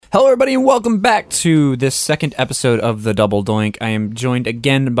Hello, everybody, and welcome back to this second episode of the Double Doink. I am joined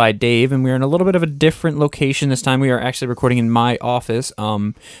again by Dave, and we are in a little bit of a different location this time. We are actually recording in my office.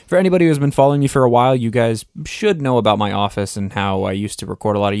 For anybody who has been following me for a while, you guys should know about my office and how I used to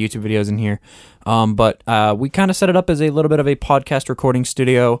record a lot of YouTube videos in here. But we kind of set it up as a little bit of a podcast recording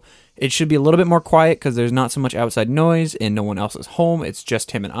studio. It should be a little bit more quiet because there's not so much outside noise and no one else is home. It's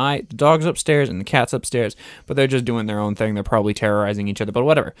just him and I. The dog's upstairs and the cat's upstairs, but they're just doing their own thing. They're probably terrorizing each other, but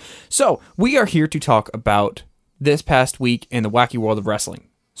whatever. So we are here to talk about this past week in the wacky world of wrestling.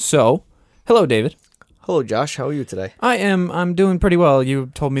 So, hello, David. Hello, Josh. How are you today? I'm doing pretty well. You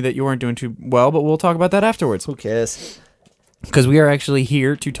told me that you weren't doing too well, but we'll talk about that afterwards. Who cares? Because we are actually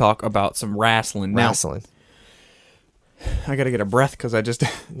here to talk about some wrestling. Wrestling. Now, I gotta get a breath because I just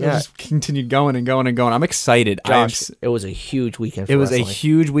continued going and going and going. I'm excited. Josh, it was a huge weekend for wrestling. It was a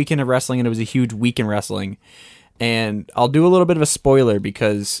huge weekend of wrestling, and it was a huge week in wrestling. And I'll do a little bit of a spoiler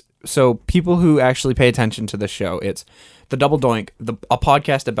because, so people who actually pay attention to the show, it's the Double Doink, a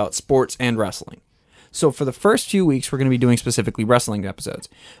podcast about sports and wrestling. So for the first few weeks, we're going to be doing specifically wrestling episodes.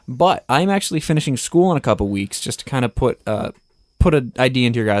 But I'm actually finishing school in a couple weeks just to kind of put an idea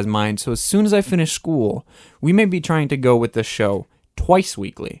into your guys' mind. So as soon as I finish school, we may be trying to go with this show twice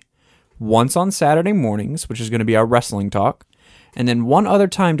weekly. Once on Saturday mornings, which is going to be our wrestling talk. And then one other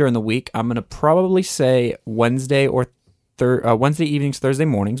time during the week, I'm going to probably say Wednesday evenings, Thursday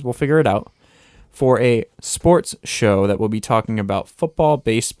mornings. We'll figure it out. For a sports show that will be talking about football,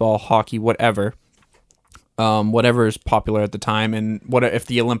 baseball, hockey, whatever. Whatever is popular at the time. And what if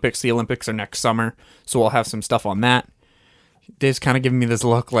the Olympics are next summer. So we'll have some stuff on that. Dave's kind of giving me this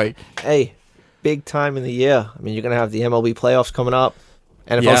look like, hey, big time in the year. I mean, you're going to have the MLB playoffs coming up.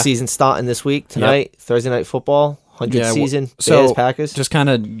 NFL season starting this week, tonight, Thursday Night Football, 100th season, Bears, Packers. Just kind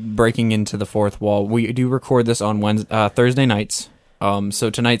of breaking into the fourth wall. We do record this on Thursday nights. So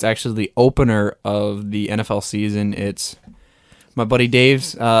tonight's actually the opener of the NFL season. It's my buddy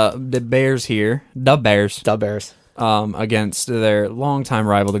Dave's, the Bears here. The Bears. Against their longtime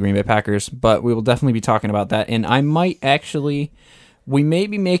rival, the Green Bay Packers. But we will definitely be talking about that. And we may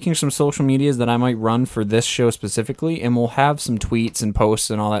be making some social medias that I might run for this show specifically. And we'll have some tweets and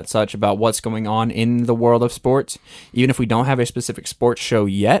posts and all that such about what's going on in the world of sports. Even if we don't have a specific sports show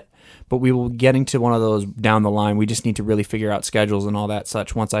yet. But we will be getting to one of those down the line. We just need to really figure out schedules and all that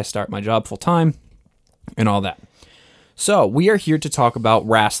such once I start my job full time and all that. So we are here to talk about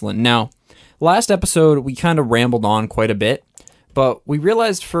wrestling. Now, last episode, we kind of rambled on quite a bit, but we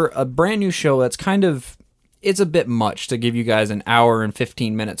realized for a brand new show it's a bit much to give you guys an hour and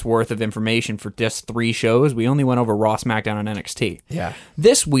 15 minutes worth of information for just 3 shows. We only went over Raw, SmackDown, and NXT. Yeah.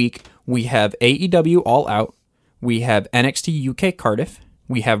 This week, we have AEW All Out, we have NXT UK Cardiff,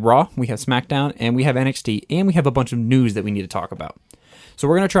 we have Raw, we have SmackDown, and we have NXT, and we have a bunch of news that we need to talk about. So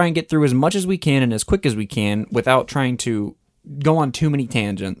we're going to try and get through as much as we can and as quick as we can without trying to go on too many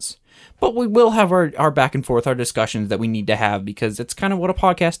tangents. But we will have our back and forth, our discussions that we need to have because it's kind of what a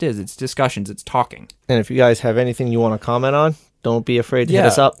podcast is. It's discussions. It's talking. And if you guys have anything you want to comment on, don't be afraid to hit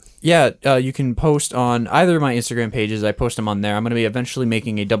us up. Yeah, you can post on either of my Instagram pages. I post them on there. I'm going to be eventually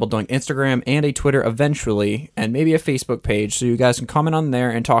making a Double Doink Instagram and a Twitter eventually, and maybe a Facebook page. So you guys can comment on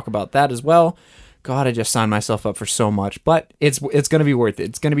there and talk about that as well. God, I just signed myself up for so much. But it's going to be worth it.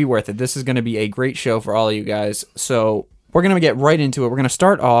 It's going to be worth it. This is going to be a great show for all of you guys. So we're going to get right into it. We're going to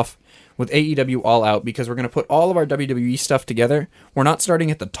start off with AEW All Out because we're going to put all of our WWE stuff together. We're not starting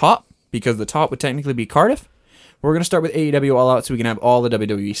at the top because the top would technically be Cardiff. We're going to start with AEW All Out so we can have all the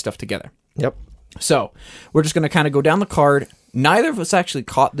WWE stuff together. Yep. So we're just going to kind of go down the card. Neither of us actually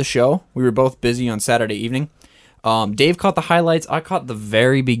caught the show. We were both busy on Saturday evening. Dave caught the highlights. I caught the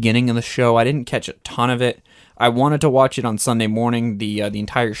very beginning of the show. I didn't catch a ton of it. I wanted to watch it on Sunday morning, the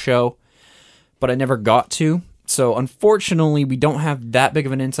entire show, but I never got to. So unfortunately, we don't have that big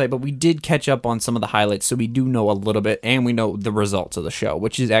of an insight, but we did catch up on some of the highlights, so we do know a little bit, and we know the results of the show,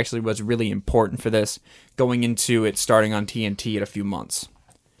 which is actually what's really important for this, going into it starting on TNT in a few months.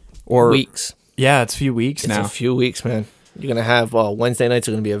 Or weeks. Yeah, it's a few weeks now. It's a few weeks, man. You're going to have Wednesday nights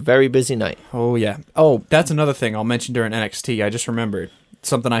are going to be a very busy night. Oh, yeah. Oh, that's another thing I'll mention during NXT. I just remembered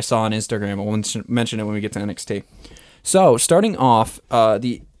something I saw on Instagram. I'll mention it when we get to NXT. So, starting off,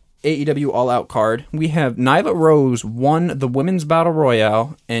 the AEW All Out card, we have Nyla Rose won the Women's Battle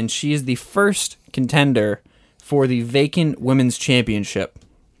Royale, and she is the first contender for the vacant Women's Championship.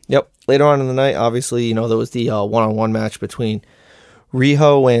 Yep. Later on in the night, obviously, there was the one-on-one match between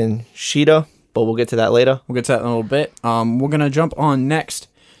Riho and Shida, but we'll get to that later. We'll get to that in a little bit. We're going to jump on next.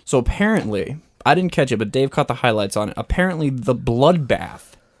 So apparently, I didn't catch it, but Dave caught the highlights on it. Apparently, the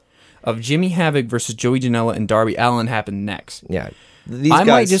bloodbath of Jimmy Havoc versus Joey Janela and Darby Allin happened next. Yeah. I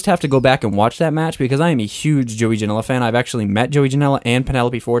might just have to go back and watch that match because I am a huge Joey Janela fan. I've actually met Joey Janela and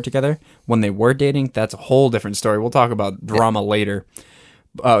Penelope Ford together when they were dating. That's a whole different story. We'll talk about drama later.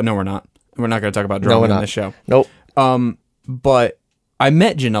 No, we're not. We're not going to talk about drama in this show. Nope. But I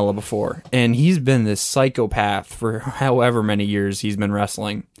met Janela before, and he's been this psychopath for however many years he's been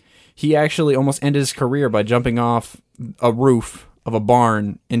wrestling. He actually almost ended his career by jumping off a roof of a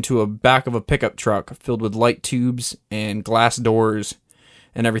barn into a back of a pickup truck filled with light tubes and glass doors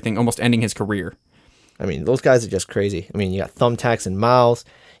and everything, almost ending his career. I mean, those guys are just crazy. I mean, you got thumbtacks in mouths.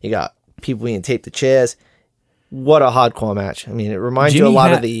 You got people being taped to chairs. What a hardcore match. I mean, it reminds you a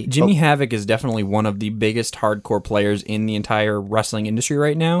lot of the... Jimmy Havoc is definitely one of the biggest hardcore players in the entire wrestling industry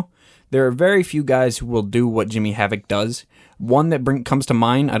right now. There are very few guys who will do what Jimmy Havoc does. One that comes to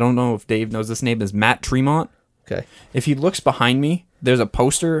mind, I don't know if Dave knows this name, is Matt Tremont. Okay. If he looks behind me, there's a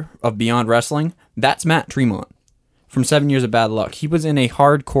poster of Beyond Wrestling. That's Matt Tremont from 7 Years of Bad Luck. He was in a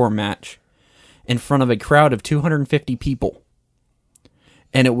hardcore match in front of a crowd of 250 people.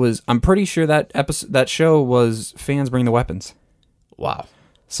 And it was, I'm pretty sure that show was Fans Bring the Weapons. Wow.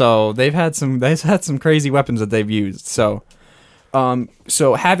 So they've had some crazy weapons that they've used. So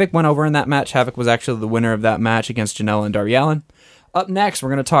Havoc went over in that match. Havoc was actually the winner of that match against Janela and Darby Allin. Up next, we're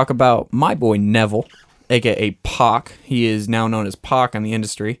going to talk about my boy Neville, a.k.a. Pac. He is now known as Pac in the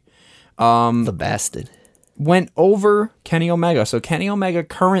industry. The bastard. Went over Kenny Omega. So Kenny Omega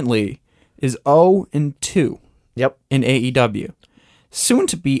currently is 0-2 Yep. in AEW. Soon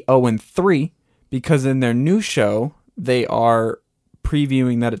to be 0-3 because in their new show, they are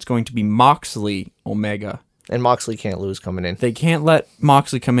previewing that it's going to be Moxley Omega. And Moxley can't lose coming in. They can't let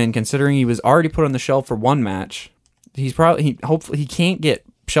Moxley come in considering he was already put on the shelf for one match. Hopefully he can't get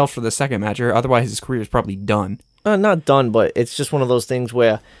shelved for the second match, or otherwise his career is probably done. Not done, but it's just one of those things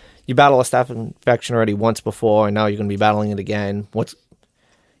where you battle a staph infection already once before, and now you're going to be battling it again. What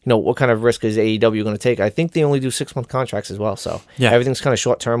kind of risk is AEW going to take? I think they only do 6-month contracts as well, so everything's kind of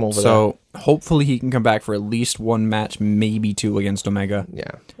short term over there. So hopefully he can come back for at least one match, maybe two against Omega.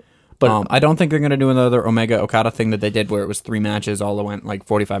 Yeah. But I don't think they're going to do another Omega Okada thing that they did where it was 3 matches, all went like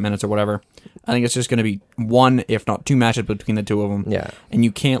 45 minutes or whatever. I think it's just going to be 1, if not 2 matches between the two of them. Yeah. And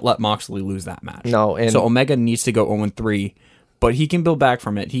you can't let Moxley lose that match. No. So Omega needs to go 0-3, but he can build back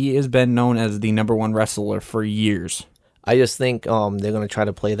from it. He has been known as the number 1 wrestler for years. I just think they're going to try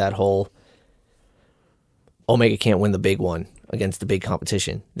to play that whole Omega can't win the big one against the big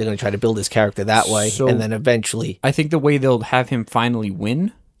competition. They're going to try to build his character that way, and then eventually... I think the way they'll have him finally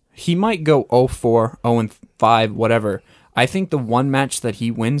win... He might go 0-4, 0-5, whatever. I think the one match that he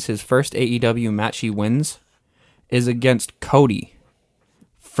wins, his first AEW match he wins, is against Cody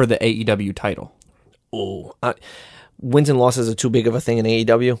for the AEW title. Oh, wins and losses are too big of a thing in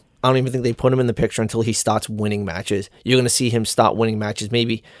AEW. I don't even think they put him in the picture until he starts winning matches. You're going to see him start winning matches.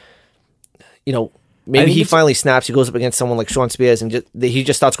 Maybe he finally snaps. He goes up against someone like Shawn Spears, and he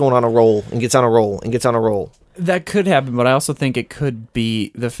just starts going on a roll and gets on a roll and gets on a roll. That could happen, but I also think it could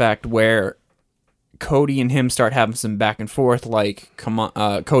be the fact where Cody and him start having some back and forth. Like, come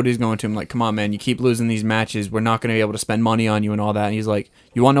on, Cody's going to him like, "Come on, man, you keep losing these matches. We're not going to be able to spend money on you and all that." And he's like,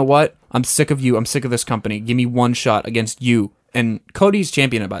 "You want to know what? I'm sick of you. I'm sick of this company. Give me one shot against you." And Cody's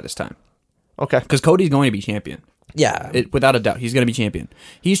champion by this time. Okay, because Cody's going to be champion. Yeah, without a doubt, he's going to be champion.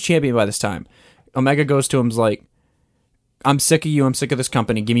 He's champion by this time. Omega goes to him's like, "I'm sick of you. I'm sick of this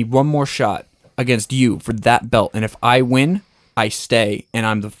company. Give me one more shot against you for that belt. And if I win, I stay and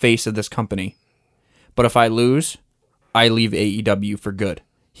I'm the face of this company. But if I lose, I leave AEW for good."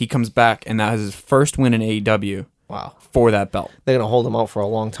 He comes back, and that is his first win in AEW. Wow. For that belt. They're going to hold him out for a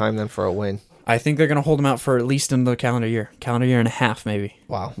long time then for a win. I think they're going to hold him out for at least in the calendar year and a half, maybe.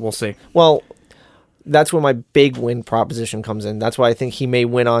 Wow. We'll see. Well, that's where my big win proposition comes in. That's why I think he may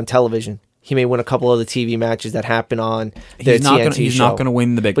win on television. He may win a couple of the TV matches that happen on the TNT show. He's not going to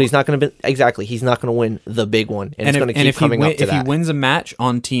win the big one. But he's not going to be... Exactly. He's not going to win the big one. And it's going to keep coming up to that. If he wins a match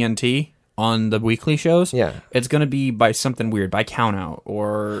on TNT, on the weekly shows, it's going to be by something weird, by countout,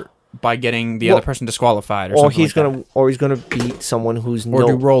 or by getting the other person disqualified, or something like that. Or he's going to beat someone who's... Or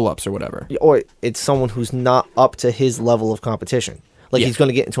do roll-ups or whatever. Or it's someone who's not up to his level of competition. Like, he's going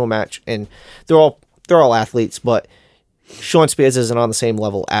to get into a match, and they're all athletes, but Shawn Spears isn't on the same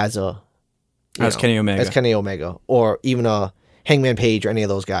level as Kenny Omega, or even a Hangman Page or any of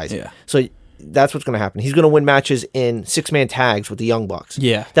those guys. Yeah. So that's what's going to happen. He's going to win matches in 6-man tags with the Young Bucks.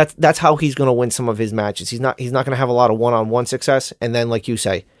 Yeah. That's how he's going to win some of his matches. He's not going to have a lot of one-on-one success, and then, like you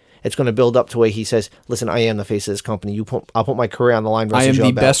say, it's going to build up to where he says, "Listen, I am the face of this company. I'll put my career on the line. I am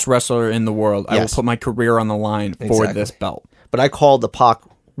the best wrestler in the world. I will put my career on the line for this belt." But I called the Pac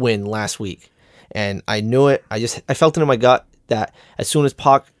win last week, and I knew it. I felt it in my gut. that as soon as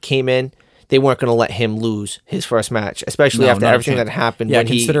Pac came in, they weren't going to let him lose his first match, especially after not a everything chance. that happened. Yeah, when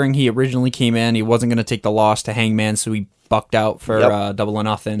considering he originally came in, he wasn't going to take the loss to Hangman, so he bucked out for Double or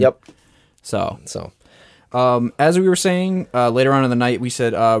Nothing. Yep. So, as we were saying later on in the night, we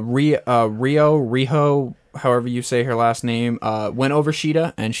said Riho, however you say her last name, went over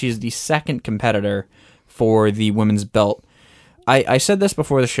Shida, and she's the second competitor for the women's belt. I said this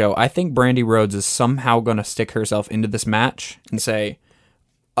before the show. I think Brandy Rhodes is somehow going to stick herself into this match and say,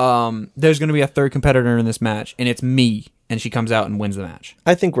 there's going to be a third competitor in this match, and it's me, and she comes out and wins the match.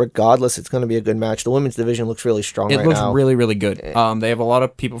 I think regardless, it's going to be a good match. The women's division looks really strong right now. It looks really, really good. They have a lot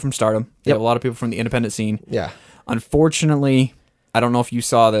of people from Stardom. They have a lot of people from the independent scene. Yeah. Unfortunately, I don't know if you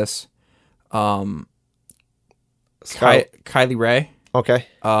saw this. Kylie Ray. Okay.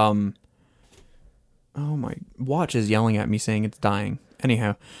 Oh, my watch is yelling at me saying it's dying.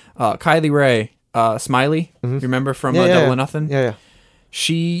 Anyhow, Kylie Ray, Smiley, you remember from Double or Nothing? Yeah.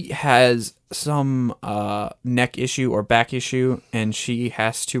 She has some neck issue or back issue, and she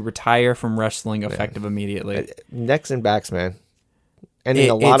has to retire from wrestling effective immediately. Necks and backs, man. Ending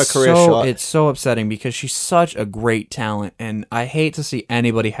a lot of career short. It's so upsetting because she's such a great talent, and I hate to see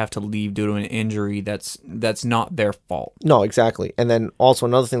anybody have to leave due to an injury that's not their fault. No, exactly. And then also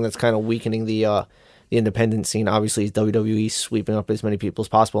another thing that's kind of weakening the independent scene, obviously, is WWE sweeping up as many people as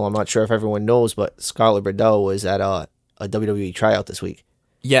possible. I'm not sure if everyone knows, but Scarlett Bordeaux was at a WWE tryout this week.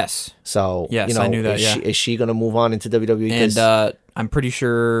 Yes. So, yes, I knew that, is she going to move on into WWE? And I'm pretty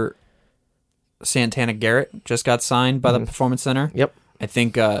sure Santana Garrett just got signed by the Performance Center. Yep. I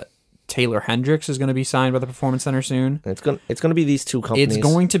think Taylor Hendricks is going to be signed by the Performance Center soon. It's going to be these two companies. It's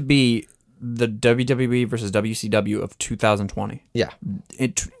going to be the WWE versus WCW of 2020. Yeah.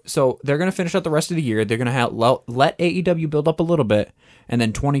 So they're going to finish out the rest of the year. They're going to let AEW build up a little bit, and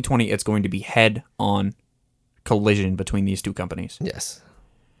then 2020 it's going to be head-on collision between these two companies. Yes.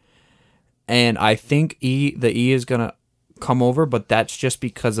 And I think the E is going to come over, but that's just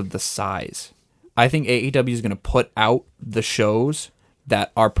because of the size. I think AEW is going to put out the shows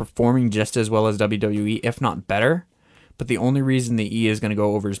that are performing just as well as WWE, if not better. But the only reason the E is going to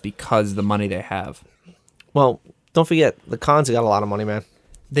go over is because the money they have. Well, don't forget, the Khans have got a lot of money, man.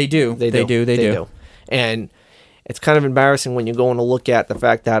 They do. They do. And it's kind of embarrassing when you're going to look at the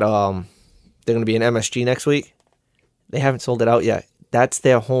fact that they're going to be in MSG next week. They haven't sold it out yet. That's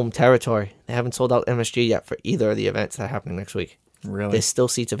their home territory. They haven't sold out MSG yet for either of the events that are happening next week. Really? There's still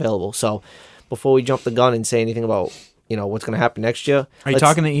seats available. So before we jump the gun and say anything about what's going to happen next year. Are you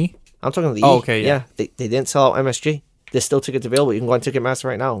talking the E? I'm talking the E. Oh, okay, yeah. They didn't sell out MSG. There's still tickets available. You can go on Ticketmaster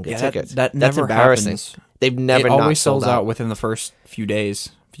right now and get tickets. That's never embarrassing. Happens. They've never it not always sold sells out within the first few days,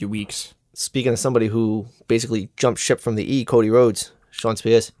 few weeks. Speaking of somebody who basically jumped ship from the E, Cody Rhodes, Sean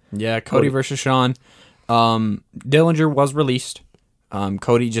Spears. Yeah, Cody versus Sean. Dillinger was released.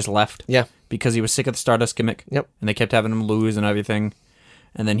 Cody just left. Yeah. Because he was sick of the Stardust gimmick. Yep. And they kept having him lose and everything.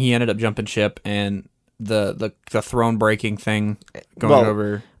 And then he ended up jumping ship, and the throne breaking thing going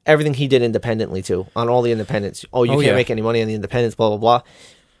over. Everything he did independently too, on all the independents. You can't make any money on the independents, blah blah blah.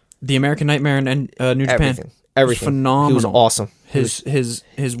 The American Nightmare and New Japan. Everything. Phenomenal. He was awesome.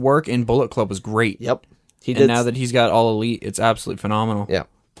 His work in Bullet Club was great. Yep. And now that he's got All Elite, it's absolutely phenomenal. Yeah.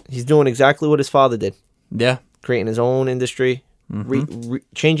 He's doing exactly what his father did. Yeah. Creating his own industry,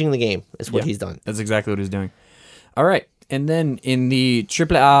 changing the game is what he's done. That's exactly what he's doing. All right. And then in the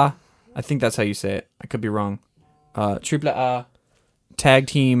AAA, I think that's how you say it. I could be wrong. AAA tag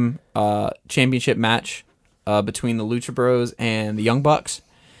team championship match between the Lucha Bros and the Young Bucks.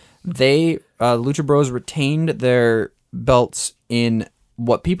 Lucha Bros retained their belts in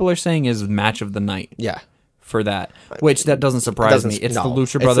what people are saying is match of the night. Yeah. For that, which that doesn't surprise me. It's the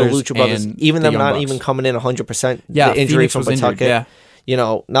Lucha Brothers. It's the Lucha Brothers. And even them not Bucks. even coming in 100%. Yeah, the injury Phoenix from was Pawtucket. injured,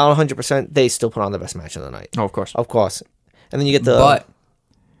 yeah. Not 100%. They still put on the best match of the night. Oh, of course. Of course. And then you get the... But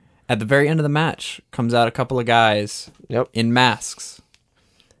at the very end of the match comes out a couple of guys in masks.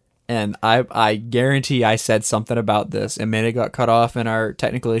 And I guarantee I said something about this, and maybe it got cut off in our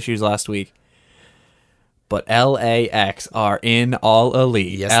technical issues last week. But LAX are in All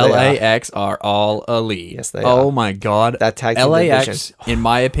Elite. Yes, LAX are All Elite. Yes, they are. Oh my God. That tag team LAX, division. in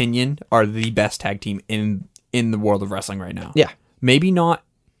my opinion, are the best tag team in the world of wrestling right now. Yeah. Maybe not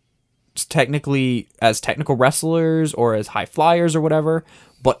technically as technical wrestlers or as high flyers or whatever,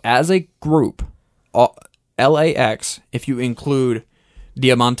 but as a group, LAX, if you include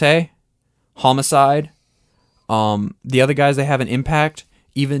Diamante, Homicide, the other guys they have an Impact,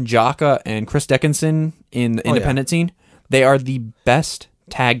 even Jaka and Chris Dickinson in the independent scene, they are the best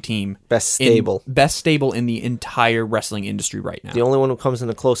tag team. Best stable. Best stable in the entire wrestling industry right now. The only one who comes in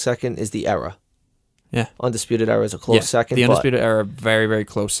a close second is the Era. Yeah. Undisputed Era is a close second. The Undisputed Era, very, very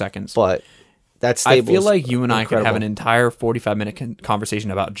close seconds. But that stable, I feel like you and I could have incredible. an entire 45-minute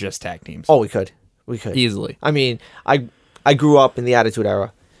conversation about just tag teams. Oh, we could. Easily. I mean, I grew up in the Attitude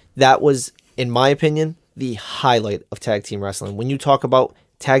Era. That was, in my opinion, the highlight of tag team wrestling. When you talk about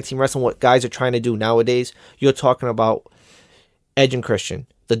tag team wrestling, what guys are trying to do nowadays, you're talking about Edge and Christian,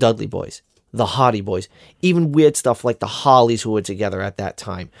 the Dudley Boys, the Hardy Boys, even weird stuff like the Hollies who were together at that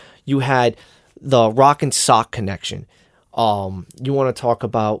time. You had the Rock and Sock connection. You want to talk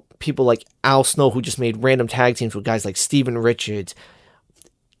about people like Al Snow who just made random tag teams with guys like Steven Richards.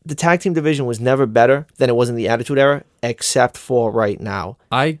 The tag team division was never better than it was in the Attitude Era, except for right now.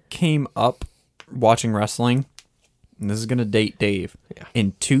 I came up watching wrestling, and this is going to date Dave,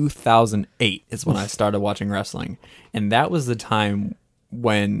 in 2008 is when I started watching wrestling. And that was the time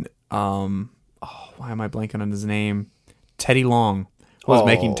when, why am I blanking on his name? Teddy Long was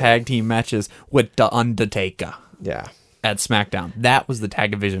making tag team matches with The Undertaker. Yeah. At SmackDown. That was the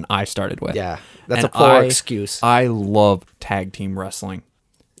tag division I started with. Yeah. That's And a poor excuse. I love tag team wrestling.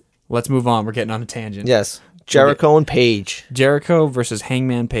 Let's move on. We're getting on a tangent. Yes. Jericho and Page. Jericho versus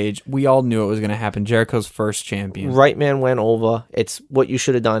Hangman Page. We all knew it was going to happen. Jericho's first champion. Right man went over. It's what you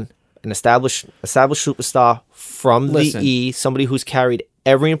should have done. An established superstar from the E, somebody who's carried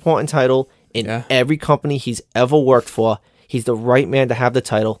every important title in every company he's ever worked for. He's the right man to have the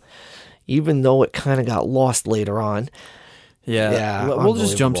title, even though it kind of got lost later on. Yeah. We'll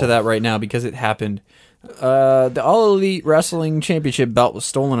just jump to that right now because it happened. The All Elite Wrestling Championship belt was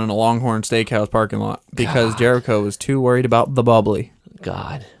stolen in a Longhorn Steakhouse parking lot because Jericho was too worried about the bubbly.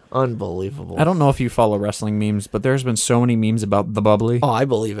 God, unbelievable. I don't know if you follow wrestling memes, but there's been so many memes about the bubbly. Oh, I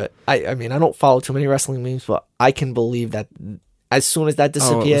believe it. I mean, I don't follow too many wrestling memes, but I can believe that as soon as that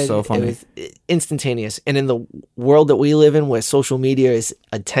disappeared, it was so funny. It was instantaneous. And in the world that we live in where social media is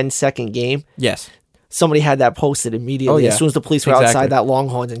a 10-second game, Yes. somebody had that posted immediately as soon as the police were outside that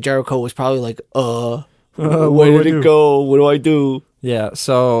Longhorns, and Jericho was probably like, where did it go? What do I do? Yeah,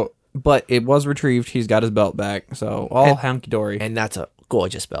 so, but it was retrieved. He's got his belt back, so all hunky-dory. And that's a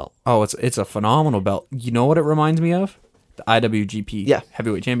gorgeous belt. Oh, it's a phenomenal belt. You know what it reminds me of? The IWGP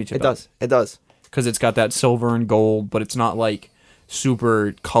Heavyweight Championship belt. It does. Because it's got that silver and gold, but it's not like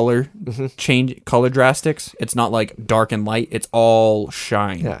super color drastics. It's not like dark and light. It's all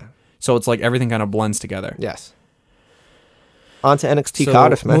shine. Yeah. So it's like everything kind of blends together. Yes. On to NXT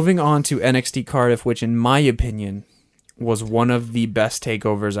Cardiff, man. Moving on to NXT Cardiff, which in my opinion was one of the best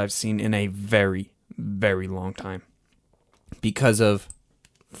takeovers I've seen in a very, very long time. Because of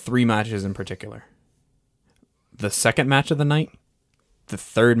 3 matches in particular. The second match of the night, the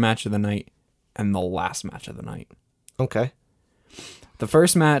third match of the night, and the last match of the night. Okay. The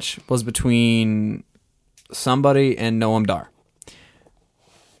first match was between somebody and Noam Dar.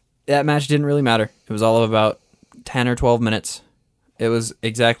 That match didn't really matter. It was all of about 10 or 12 minutes. It was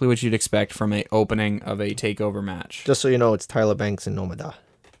exactly what you'd expect from a opening of a takeover match. Just so you know, it's Tyler Banks and Noam Dar.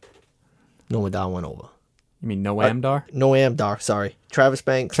 Noam Dar went over. You mean Noam Dar? Noam Dar, sorry. Travis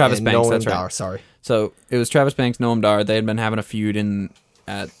Banks and Noam that's Dar, right. sorry. So it was Travis Banks, Noam Dar. They had been having a feud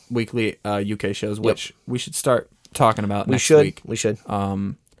at weekly UK shows, which we should start talking about next week. We should.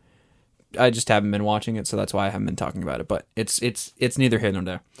 I just haven't been watching it, so that's why I haven't been talking about it. But it's neither here nor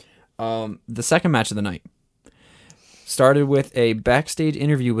there. The second match of the night started with a backstage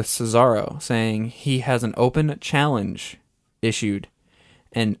interview with Cesaro saying he has an open challenge issued.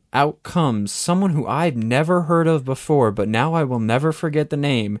 And out comes someone who I've never heard of before, but now I will never forget the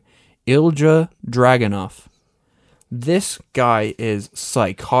name, Ilja Dragunov. This guy is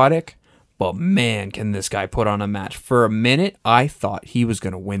psychotic, but man, can this guy put on a match. For a minute, I thought he was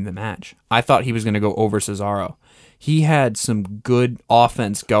going to win the match. I thought he was going to go over Cesaro. He had some good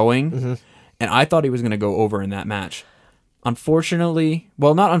offense going, and I thought he was going to go over in that match. Unfortunately,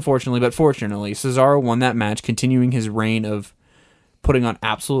 well, not unfortunately, but fortunately, Cesaro won that match, continuing his reign of putting on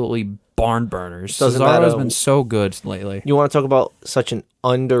absolutely barn burners. Cesaro has been so good lately. You want to talk about such an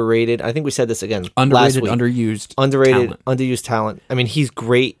underrated, I think we said this again underrated, last week. Underused talent. I mean, he's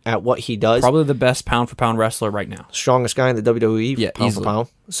great at what he does. Probably the best pound-for-pound wrestler right now. Strongest guy in the WWE, pound for pound.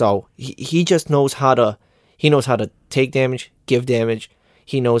 So he just knows how to, take damage, give damage.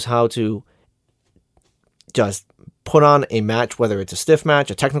 He knows how to just put on a match, whether it's a stiff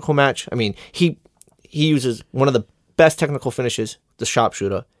match, a technical match. I mean, he uses one of the best technical finishes, the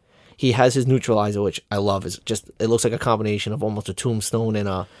sharpshooter. He has his neutralizer, which I love. It looks like a combination of almost a tombstone and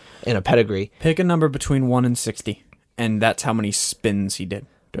a pedigree. Pick a number between 1 and 60, and that's how many spins he did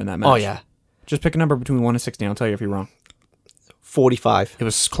during that match. Oh, yeah. Just pick a number between 1 and 60, and I'll tell you if you're wrong. 45. It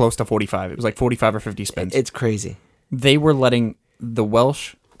was close to 45. It was like 45 or 50 spins. It's crazy. They were letting the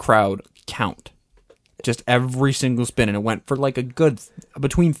Welsh crowd count Just every single spin, and it went for like a good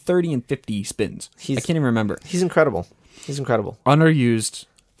between 30 and 50 spins. I can't even remember. He's incredible. He's incredible. Underused,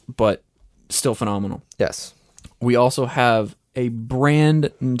 but still phenomenal. Yes. We also have a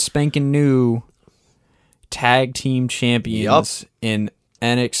brand spanking new tag team champions in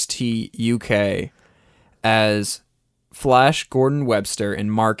NXT UK as Flash Gordon Webster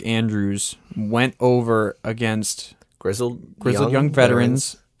and Mark Andrews went over against Grizzled Young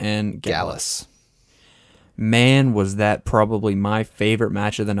Veterans and Gallus. Man, was that probably my favorite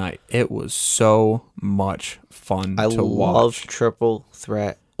match of the night. It was so much fun to watch. I love triple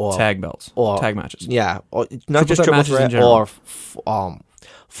threat or tag belts or tag matches. Yeah, or not just triple threat or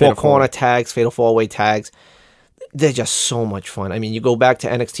four corner tags, fatal 4-way tags. They're just so much fun. I mean, you go back to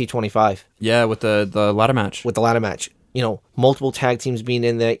NXT 25. Yeah, with the ladder match. With the ladder match. You know, multiple tag teams being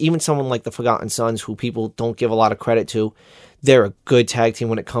in there. Even someone like the Forgotten Sons, who people don't give a lot of credit to. They're a good tag team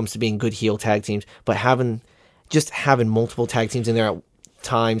when it comes to being good heel tag teams. But having multiple tag teams in there at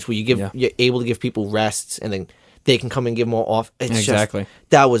times where you're able to give people rests and then they can come and give more off.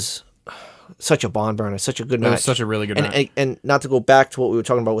 That was such a barn burner, such a good match. It was such a really good match. And not to go back to what we were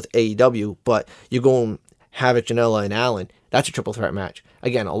talking about with AEW, but you're going Havoc, Janela, and Allen. That's a triple threat match.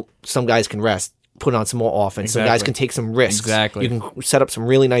 Again, some guys can rest, put on some more offense. Some guys can take some risks. Exactly. You can set up some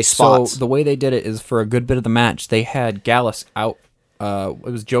really nice spots. So the way they did it is for a good bit of the match, they had Gallus out. It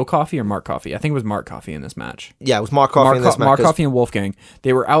was Joe Coffey or Mark Coffey? I think it was Mark Coffey in this match. Yeah, it was Mark Coffey in this match. Mark Coffey and Wolfgang.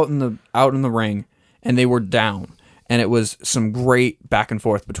 They were out in the ring, and they were down. And it was some great back and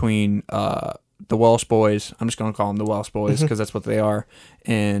forth between the Welsh boys. I'm just going to call them the Welsh boys because that's what they are,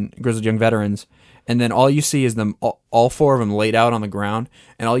 and Grizzled Young Veterans. And then all you see is them, all four of them laid out on the ground,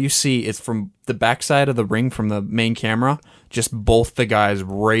 and all you see is from the backside of the ring, from the main camera, just both the guys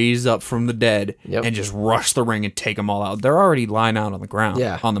raise up from the dead and just rush the ring and take them all out. They're already lying out on the ground,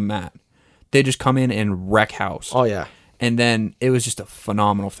 on the mat. They just come in and wreck house. Oh, yeah. And then it was just a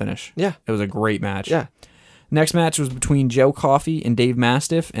phenomenal finish. Yeah. It was a great match. Yeah. Next match was between Joe Coffey and Dave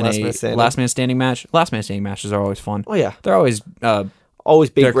Mastiff in last man standing match. Last man standing matches are always fun. Oh, yeah. They're always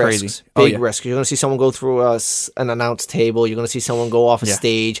big risks. Crazy. Big risks. You're going to see someone go through an announce table. You're going to see someone go off a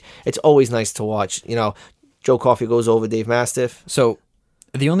stage. It's always nice to watch. You know, Joe Coffey goes over Dave Mastiff. So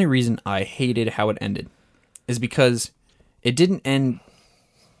the only reason I hated how it ended is because it didn't end.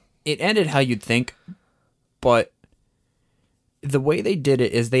 It ended how you'd think, but the way they did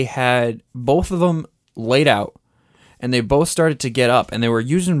it is they had both of them laid out, and they both started to get up, and they were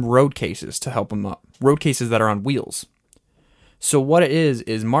using road cases to help them up. Road cases that are on wheels. So what it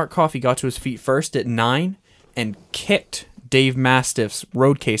is Mark Coffey got to his feet first at 9 and kicked Dave Mastiff's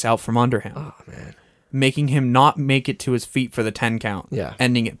road case out from under him. Oh, man. Making him not make it to his feet for the 10 count. Yeah.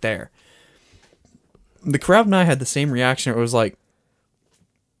 Ending it there. The crowd and I had the same reaction. It was like,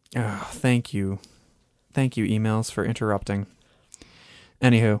 oh, thank you. Thank you, emails, for interrupting.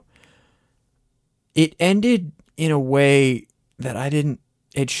 Anywho. It ended in a way that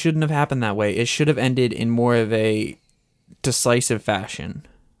it shouldn't have happened that way. It should have ended in more of a decisive fashion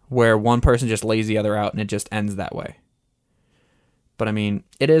where one person just lays the other out and it just ends that way. But I mean,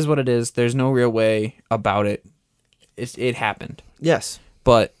 it is what it is. There's no real way about it. It happened. Yes.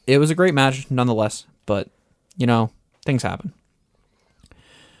 But it was a great match nonetheless. But, you know, things happen.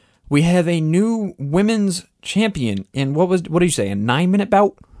 We have a new women's champion in what do you say, a 9-minute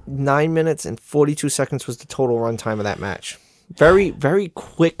bout? 9 minutes and 42 seconds was the total runtime of that match. Very, very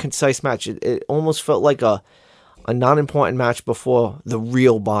quick, concise match. It almost felt like a non-important match before the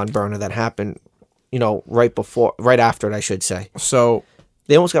real barn burner that happened, you know, right after it, I should say. So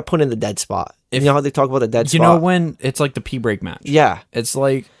they almost got put in the dead spot. You know how they talk about the dead spot? You know when it's like the P-break match? Yeah. It's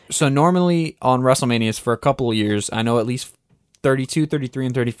like, so normally on WrestleManias for a couple of years, I know at least 32, 33,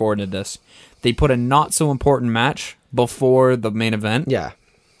 and 34 did this. They put a not so important match before the main event. Yeah.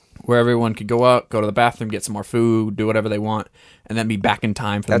 Where everyone could go out, go to the bathroom, get some more food, do whatever they want, and then be back in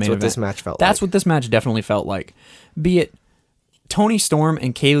time for the main event. That's what this match felt like. That's what this match definitely felt like. Be it Toni Storm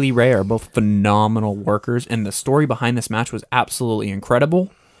and Kaylee Ray are both phenomenal workers, and the story behind this match was absolutely incredible.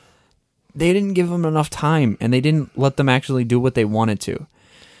 They didn't give them enough time, and they didn't let them actually do what they wanted to.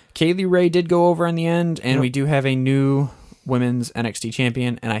 Kaylee Ray did go over in the end, and we do have a new women's NXT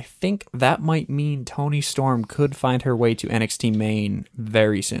champion, and I think that might mean Toni Storm could find her way to NXT main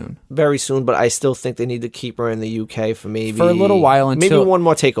very soon. Very soon, but I still think they need to keep her in the UK for a little while, maybe one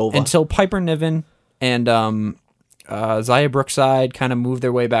more takeover until Piper Niven and Xia Brookside kind of move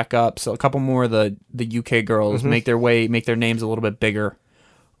their way back up. So a couple more of the UK girls make their names a little bit bigger.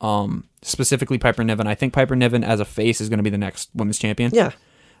 Specifically Piper Niven. I think Piper Niven as a face is going to be the next women's champion. Yeah.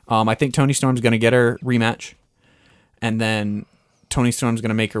 I think Toni Storm's going to get her rematch. And then Toni Storm's going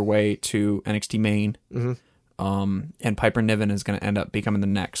to make her way to NXT main. Mm-hmm. And Piper Niven is going to end up becoming the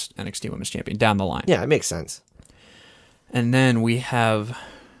next NXT Women's Champion down the line. Yeah, it makes sense. And then we have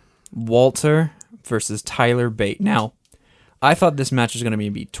Walter versus Tyler Bate. Now, I thought this match was going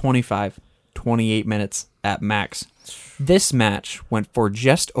to be 25, 28 minutes at max. This match went for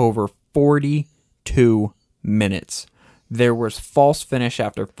just over 42 minutes. There was false finish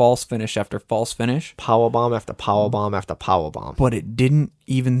after false finish after false finish. Powerbomb after powerbomb after powerbomb. But it didn't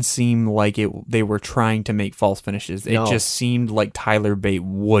even seem like they were trying to make false finishes. It just seemed like Tyler Bate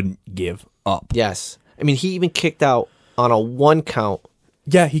wouldn't give up. Yes. I mean, he even kicked out on a 1 count.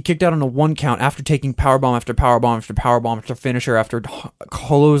 Yeah, he kicked out on a 1 count after taking powerbomb after powerbomb after powerbomb after finisher after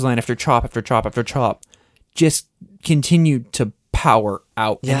clothesline after chop after chop after chop. Just continued to power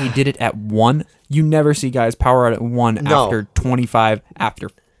out. Yeah. And he did it at 1. You never see guys power out at 1 after 25, after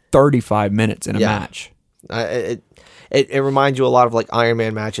 35 minutes in a match. It reminds you a lot of like Iron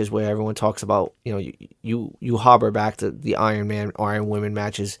Man matches where everyone talks about, you harbor back to the Iron Man, Iron Women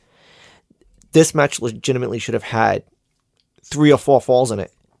matches. This match legitimately should have had 3 or 4 falls in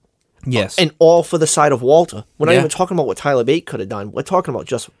it. Yes. And all for the side of Walter. We're not even talking about what Tyler Bate could have done. We're talking about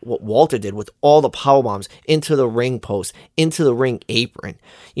just what Walter did with all the powerbombs into the ring post, into the ring apron.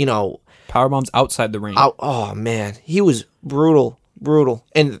 Powerbombs outside the ring. Oh, man. He was brutal.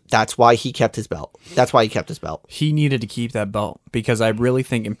 And that's why he kept his belt. He needed to keep that belt because I really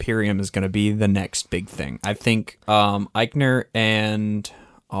think Imperium is going to be the next big thing. I think Eichner and...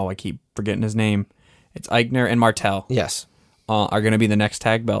 Oh, I keep forgetting his name. It's Eichner and Martel. Yes. Are going to be the next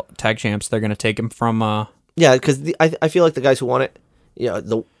tag champs. They're going to take him from... Yeah, because I feel like the guys who won it,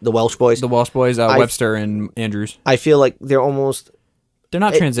 the Welsh boys. The Welsh boys, Webster and Andrews. I feel like they're almost... They're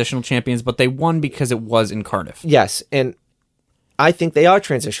not transitional champions, but they won because it was in Cardiff. Yes, and I think they are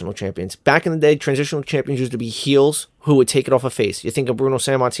transitional champions. Back in the day, transitional champions used to be heels who would take it off a face. You think of Bruno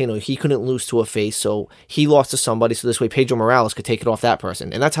Sammartino, he couldn't lose to a face, so he lost to somebody, so this way Pedro Morales could take it off that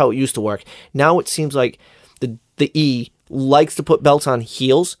person. And that's how it used to work. Now it seems like the E likes to put belts on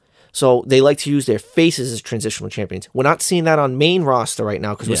heels, so they like to use their faces as transitional champions. We're not seeing that on main roster right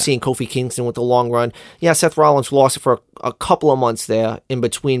now because we're seeing Kofi Kingston with the long run. Yeah, Seth Rollins lost it for a couple of months there in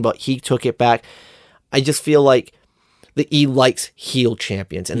between, but he took it back. I just feel like the E likes heel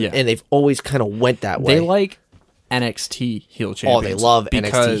champions, and they've always kind of went that way. They like NXT heel champions. Oh, they love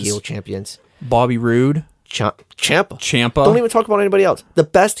NXT heel champions. Bobby Roode. Ciampa. Don't even talk about anybody else. The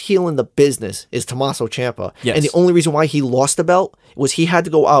best heel in the business is Tommaso Ciampa. Yes. And the only reason why he lost the belt was he had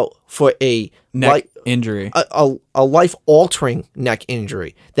to go out for a neck injury. A life-altering neck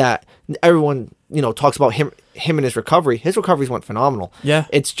injury that everyone, talks about him and his recovery. His recoveries went phenomenal. Yeah.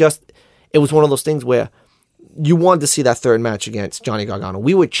 It was one of those things where you wanted to see that third match against Johnny Gargano.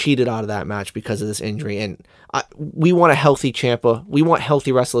 We were cheated out of that match because of this injury, and we want a healthy Ciampa. We want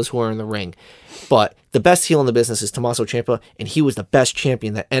healthy wrestlers who are in the ring. But the best heel in the business is Tommaso Ciampa, and he was the best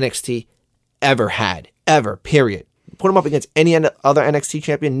champion that NXT ever had. Ever, period. Put him up against any other NXT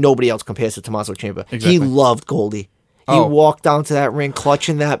champion, nobody else compares to Tommaso Ciampa. Exactly. He loved Goldie. He walked down to that ring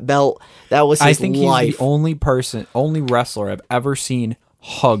clutching that belt. That was his life. I think he's the only wrestler I've ever seen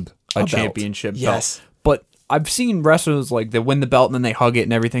hug a championship belt. Yes. But I've seen wrestlers like they win the belt and then they hug it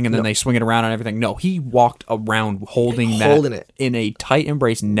and everything and then they swing it around and everything. No, he walked around holding it in a tight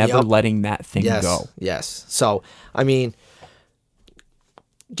embrace, never letting that thing go. Yes. So, I mean,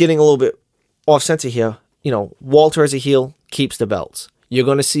 getting a little bit off center here, Walter as a heel keeps the belts. You're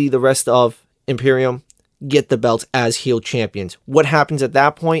going to see the rest of Imperium get the belts as heel champions. What happens at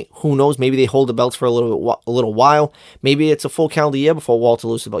that point? Who knows? Maybe they hold the belts for a little while. Maybe it's a full calendar year before Walter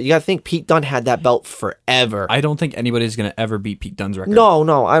loses the belt. You got to think Pete Dunne had that belt forever. I don't think anybody's going to ever beat Pete Dunne's record.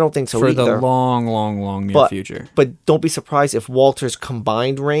 No, I don't think so for either. For the long near future. But don't be surprised if Walter's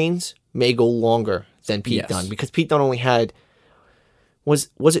combined reigns may go longer than Pete Dunne, because Pete Dunne only had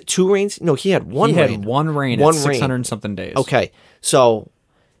was it 2 reigns? No, he had one reign. He had one reign at 600 and something days. Okay, so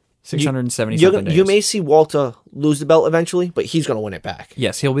 670 something days. You may see Walter lose the belt eventually, but he's going to win it back.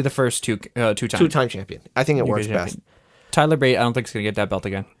 Yes, he'll be the first two-time champion. I think it works best. Tyler Bate, I don't think he's going to get that belt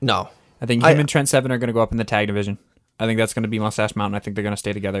again. No. I think him and Trent Seven are going to go up in the tag division. I think that's going to be Mustache Mountain. I think they're going to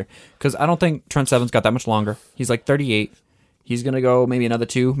stay together because I don't think Trent Seven's got that much longer. He's like 38. He's going to go maybe another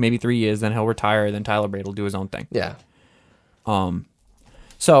 2, maybe 3 years, then he'll retire, then Tyler Bate will do his own thing. Yeah.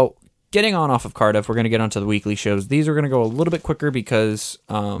 So, getting on off of Cardiff, we're going to get onto the weekly shows. These are going to go a little bit quicker because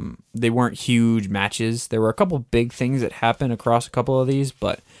they weren't huge matches. There were a couple big things that happened across a couple of these,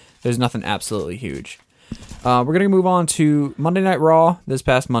 but there's nothing absolutely huge. We're going to move on to Monday Night Raw this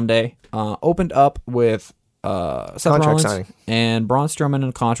past Monday. Opened up with Seth Rollins and Braun Strowman in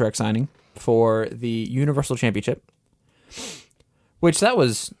a contract signing for the Universal Championship. Which that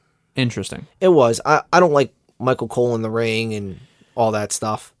was interesting. It was. I don't like Michael Cole in the ring and all that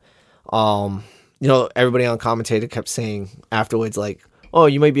stuff. Everybody on commentator kept saying afterwards, like, oh,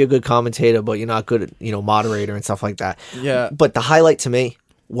 you might be a good commentator, but you're not good at, moderator and stuff like that. Yeah. But the highlight to me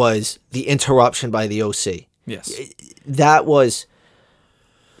was the interruption by the OC. Yes. That was,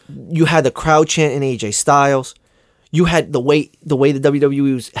 you had the crowd chanting AJ Styles. You had the way the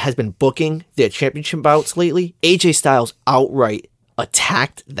WWE has been booking their championship bouts lately. AJ Styles outright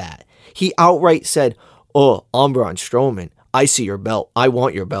attacked that. He outright said, oh, I'm Braun Strowman. I see your belt. I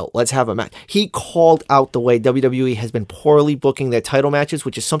want your belt. Let's have a match. He called out the way WWE has been poorly booking their title matches,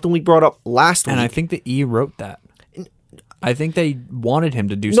 which is something we brought up last week. And I think the E wrote that. I think they wanted him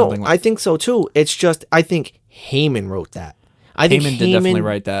to do something like that. I think so too. It's just, I think Heyman wrote that. Heyman did definitely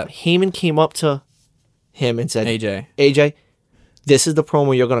write that. Heyman came up to him and said, AJ, this is the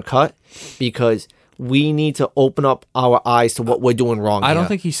promo you're going to cut because we need to open up our eyes to what we're doing wrong I don't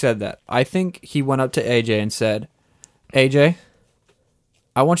think he said that. I think he went up to AJ and said, AJ,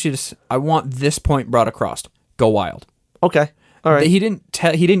 I want this point brought across. Go wild. Okay. All right. He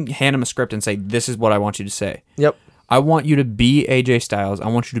didn't hand him a script and say, this is what I want you to say. Yep. I want you to be AJ Styles. I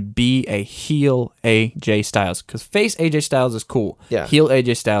want you to be a heel AJ Styles. Because face AJ Styles is cool. Yeah. Heel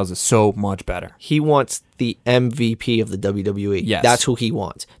AJ Styles is so much better. He wants the MVP of the WWE. Yes. That's who he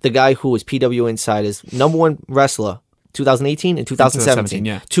wants. The guy who was PW Insider's #1 wrestler 2018 and 2017.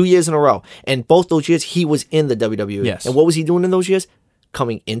 Yeah. 2 years in a row. And both those years, he was in the WWE. Yes. And what was he doing in those years?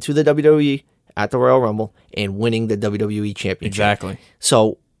 Coming into the WWE at the Royal Rumble and winning the WWE Championship. Exactly.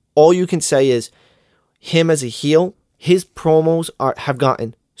 So all you can say is him as a heel, his promos have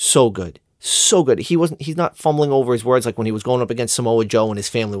gotten so good. So good. He's not fumbling over his words like when he was going up against Samoa Joe and his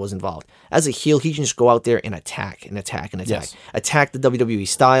family was involved. As a heel, he can just go out there and attack and attack and attack. Yes. Attack the WWE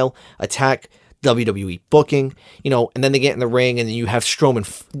style, attack WWE booking, and then they get in the ring and then you have Strowman.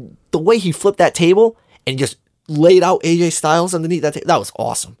 The way he flipped that table and just laid out AJ Styles underneath that table, that was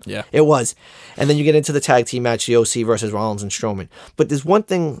awesome. Yeah. It was. And then you get into the tag team match, the OC versus Rollins and Strowman. But there's one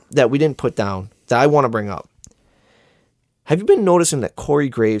thing that we didn't put down that I want to bring up. Have you been noticing that Corey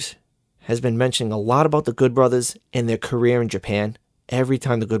Graves has been mentioning a lot about the Good Brothers and their career in Japan every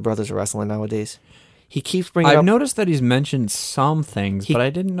time the Good Brothers are wrestling nowadays? He keeps bringing up... I've noticed that he's mentioned some things, but I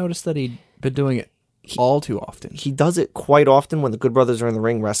didn't notice that he'd been doing it all too often. He does it quite often when the Good Brothers are in the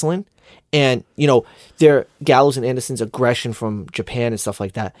ring wrestling. And, their Gallows and Anderson's aggression from Japan and stuff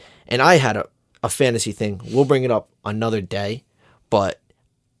like that. And I had a fantasy thing. We'll bring it up another day. But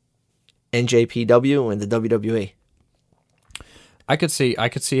NJPW and the WWE... I could see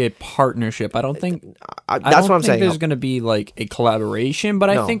a partnership. I don't think that's what I'm saying. There's going to be like a collaboration, but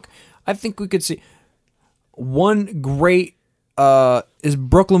No. I think we could see one great is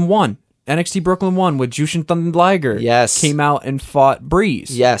Brooklyn 1. NXT Brooklyn 1 with Jushin Thunder Liger. Yes. Came out and fought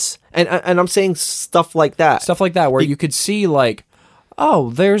Breeze. Yes. And I'm saying stuff like that. Stuff like that where you could see like,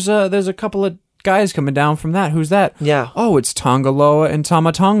 oh, there's a couple of guys coming down from that. Who's that? Yeah. Oh, it's Tongaloa and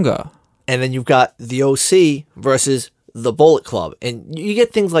Tamatonga. And then you've got the OC versus the Bullet Club. And you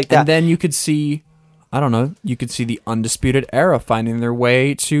get things like that. And then you could see, I don't know, you could see the Undisputed Era finding their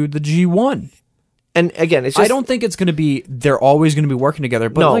way to the G1. And again, it's just... I don't think it's going to be, they're always going to be working together,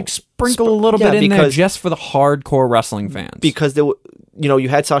 but No. like sprinkle a little bit in there because- just for the hardcore wrestling fans. Because there were, you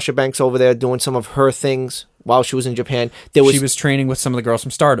had Sasha Banks over there doing some of her things while she was in Japan. She was training with some of the girls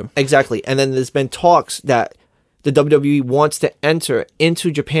from Stardom. Exactly. And then there's been talks that the WWE wants to enter into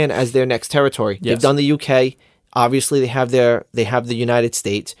Japan as their next territory. Yes. They've done the UK. Obviously, they have the United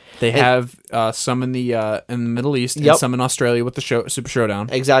States. They have some in the Middle East and Yep. some in Australia with the Super Showdown.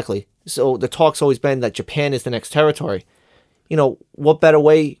 Exactly. So the talk's always been that Japan is the next territory. What better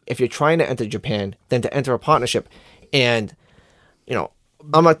way if you're trying to enter Japan than to enter a partnership? And,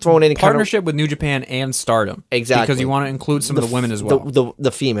 I'm not throwing any Partnership with New Japan and Stardom. Exactly. Because you want to include some of the women as well.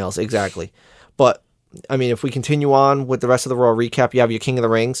 The females, exactly. But, I mean, if we continue on with the rest of the Raw recap, you have your King of the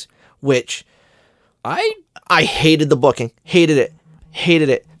Rings, which... I hated the booking. Hated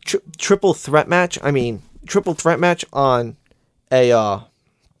it. Triple threat match. I mean, triple threat match on a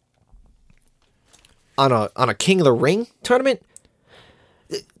King of the Ring tournament.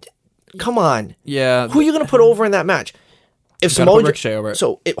 Come on. Yeah. Who are you gonna put over in that match? If Put Ricochet over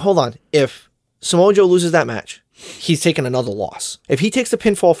it. hold on. If Samoa Joe loses that match, he's taking another loss. If he takes the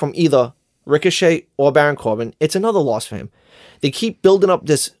pinfall from either Ricochet or Baron Corbin, it's another loss for him. They keep building up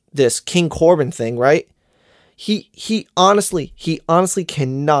this King Corbin thing, right? He honestly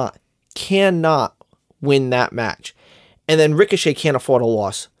cannot win that match. And then Ricochet can't afford a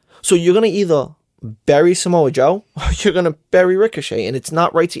loss. So you're going to either bury Samoa Joe or you're going to bury Ricochet. And it's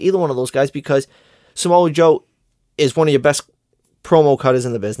not right to either one of those guys because Samoa Joe is one of your best promo cutters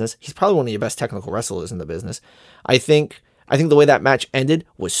in the business. He's probably one of your best technical wrestlers in the business. I think the way that match ended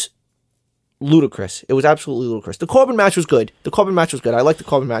was ludicrous. It was absolutely ludicrous. The Corbin match was good. I like the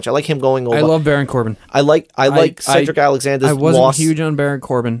Corbin match. I like him going over. I love Baron Corbin. I like Cedric Alexander's I wasn't loss. huge on Baron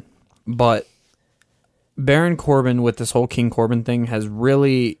Corbin, but Baron Corbin with this whole King Corbin thing has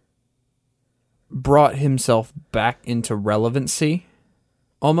really brought himself back into relevancy,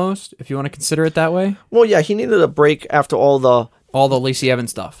 almost, if you want to consider it that way. Well, yeah, he needed a break after all the Lacey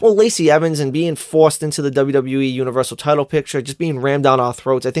Evans stuff. Well, Lacey Evans and being forced into the WWE Universal title picture, just being rammed down our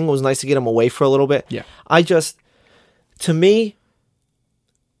throats. I think it was nice to get him away for a little bit. Yeah. To me,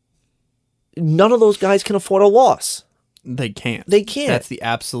 none of those guys can afford a loss. They can't. That's the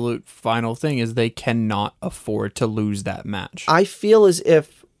absolute final thing, is they cannot afford to lose that match. I feel as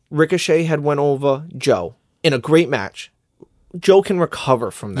if Ricochet had went over Joe in a great match. Joe can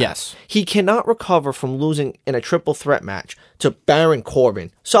recover from that. Yes. He cannot recover from losing in a triple threat match to Baron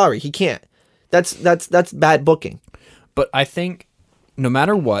Corbin. Sorry, he can't. That's bad booking. But I think no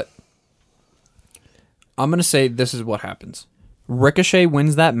matter what, I'm going to say this is what happens. Ricochet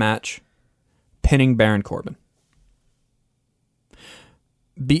wins that match, pinning Baron Corbin.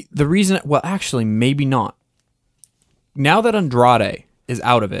 The reason, well, actually, maybe not. Now that Andrade is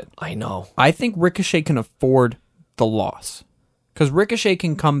out of it, I know. I think Ricochet can afford the loss. Because Ricochet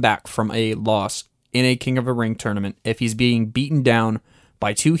can come back from a loss in a King of the Ring tournament if he's being beaten down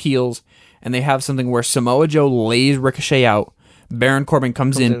by two heels, and they have something where Samoa Joe lays Ricochet out, Baron Corbin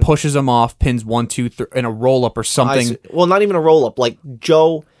comes in, pushes him off, pins 1, 2, 3 in a roll-up or something. Well, not even a roll-up. Like,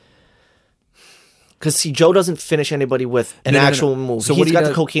 Joe... Because, see, Joe doesn't finish anybody with an actual move. So He's got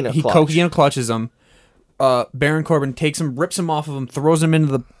the coquina clutch. He coquina clutches him. Baron Corbin takes him, rips him off of him, throws him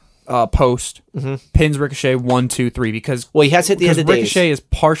into the post, pins Ricochet 1, 2, 3. Because he has hit the end of days. Ricochet is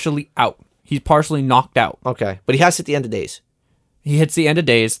partially out. He's partially knocked out. Okay, but he has hit the end of days. He hits the end of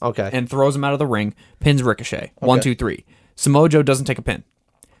days. Okay. And throws him out of the ring, pins Ricochet 1, 2, 3. Samoa Joe doesn't take a pin,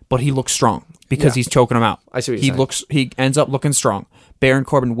 but he looks strong because he's choking him out. I see what you're saying. He ends up looking strong. Baron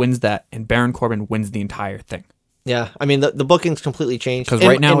Corbin wins that, and Baron Corbin wins the entire thing. Yeah, I mean, the booking's completely changed. Because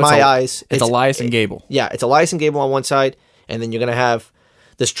right now, in my eyes, it's Elias and Gable. Yeah, it's Elias and Gable on one side, and then you're going to have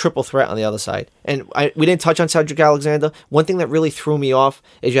this triple threat on the other side. And we didn't touch on Cedric Alexander. One thing that really threw me off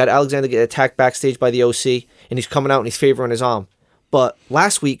is you had Alexander get attacked backstage by the OC, and he's coming out and he's favoring his arm. But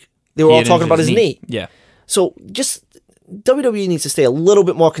last week, they were all talking about his knee. Yeah. So just... WWE needs to stay a little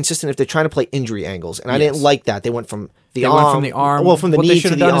bit more consistent if they're trying to play injury angles, and I didn't like that. They went from the arm. Well, from the knee to the arm. What they should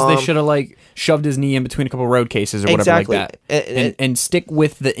have done is they should have shoved his knee in between a couple road cases or whatever like that, and stick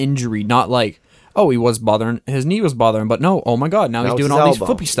with the injury, not like, oh, he was bothering, his knee was bothering, but no, oh my god, now he's doing all these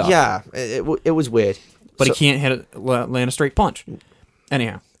flippy stuff. Yeah, it was weird, but he can't land a straight punch.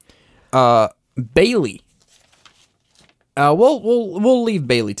 Anyhow, Bayley. We'll leave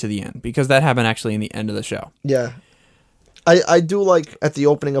Bayley to the end because that happened actually in the end of the show. Yeah. I do like at the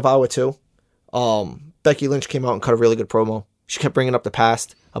opening of hour 2, Becky Lynch came out and cut a really good promo. She kept bringing up the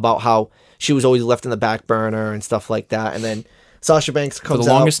past about how she was always left in the back burner and stuff like that. And then Sasha Banks comes out. For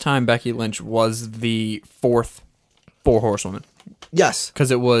the longest time, Becky Lynch was the fourth 4 horsewoman. Yes. Because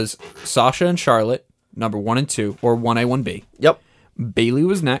it was Sasha and Charlotte, number 1 and 2, or 1A, 1B. Yep. Bayley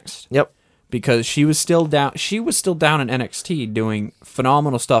was next. Yep. Because she was still down. She was still down in NXT doing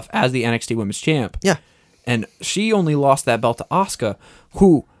phenomenal stuff as the NXT Women's Champ. Yeah. And she only lost that belt to Asuka,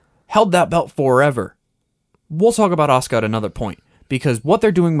 who held that belt forever. We'll talk about Asuka at another point, because what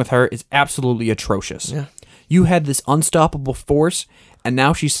they're doing with her is absolutely atrocious. Yeah. You had this unstoppable force, and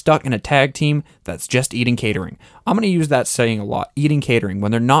now she's stuck in a tag team that's just eating catering. I'm going to use that saying a lot, eating catering. When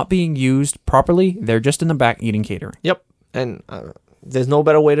they're not being used properly, they're just in the back eating catering. Yep. And there's no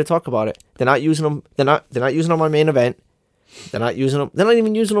better way to talk about it. They're not using them. They're not using them on main event. They're not using them. They're not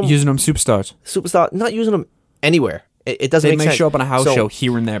even using them. Using them superstars. Not using them anywhere. It doesn't make sense. They may show up on a house show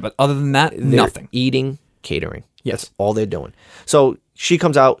here and there, but other than that, nothing. Eating catering. Yes. That's all they're doing. So she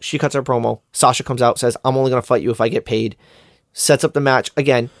comes out. She cuts her promo. Sasha comes out, says, I'm only going to fight you if I get paid. Sets up the match.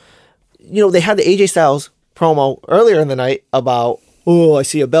 Again, they had the AJ Styles promo earlier in the night about, oh, I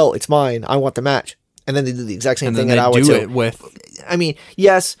see a belt. It's mine. I want the match. And then they do the exact same thing at hour 2. It with... I mean,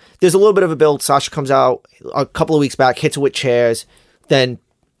 yes, there's a little bit of a build. Sasha comes out a couple of weeks back, hits her with chairs. Then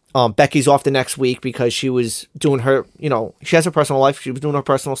Becky's off the next week because she was doing her, she has her personal life. She was doing her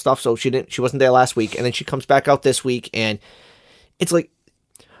personal stuff, so she wasn't there last week. And then she comes back out this week, and it's like,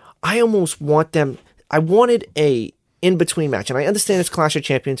 I almost want them. I wanted a in-between match, and I understand it's Clash of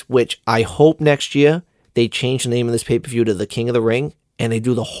Champions, which I hope next year they change the name of this pay-per-view to the King of the Ring, and they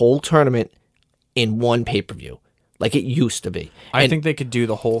do the whole tournament in one pay-per-view. like it used to be. I think they could do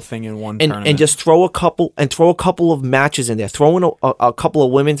the whole thing in one and tournament. and just throw a couple of matches in there. Throw in a couple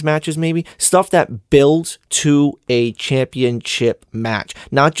of women's matches, maybe stuff that builds to a championship match.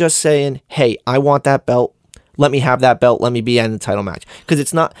 Not just saying, "Hey, I want that belt. Let me have that belt. Let me be in the title match." Because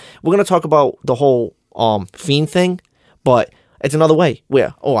it's not. We're gonna talk about the whole Fiend thing, but it's another way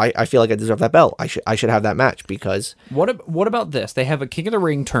where I feel like I deserve that belt. I should have that match because. What about this? They have a King of the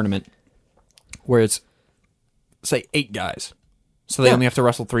Ring tournament where it's, say, 8 guys. So they only have to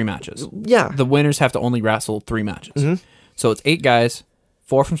wrestle 3 matches. Yeah. The winners have to only wrestle 3 matches. Mm-hmm. So it's 8 guys,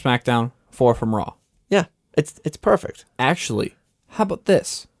 4 from SmackDown, 4 from Raw. Yeah. It's perfect. Actually, how about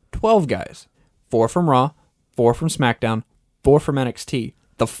this? 12 guys, 4 from Raw, 4 from SmackDown, 4 from NXT.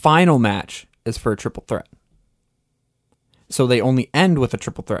 The final match is for a triple threat. So they only end with a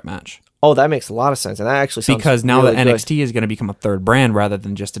triple threat match. Oh, that makes a lot of sense. And that actually sounds because now really that good. NXT is going to become a third brand rather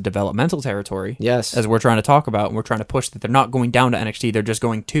than just a developmental territory. Yes. As we're trying to talk about, and we're trying to push that they're not going down to NXT, they're just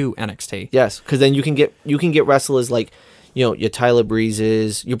going to NXT. Yes, because then you can get wrestlers like, your Tyler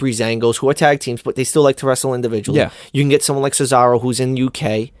Breezes, your Breezangos, who are tag teams, but they still like to wrestle individually. Yeah. You can get someone like Cesaro, who's in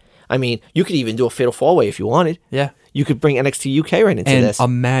UK. I mean, you could even do a Fatal 4-Way if you wanted. Yeah. You could bring NXT UK right into and this.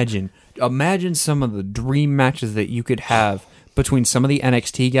 Imagine some of the dream matches that you could have between some of the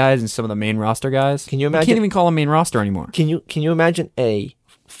NXT guys and some of the main roster guys. Can you imagine? You can't even call them main roster anymore. Can you imagine a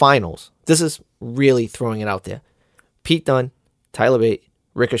finals? This is really throwing it out there. Pete Dunne, Tyler Bate,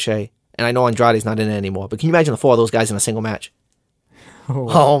 Ricochet, and I know Andrade's not in it anymore, but can you imagine the 4 of those guys in a single match?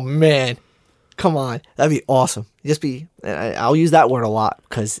 Oh man. Come on. That'd be awesome. I'll use that word a lot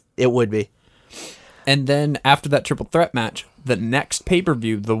because it would be. And then after that triple threat match, the next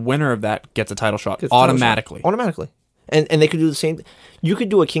pay-per-view, the winner of that gets a title shot automatically. Automatically. And they could do the same. You could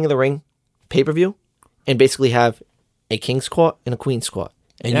do a King of the Ring pay-per-view and basically have a King's Court and a Queen's Court.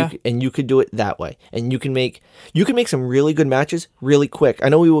 And you could do it that way. And you can make some really good matches really quick. I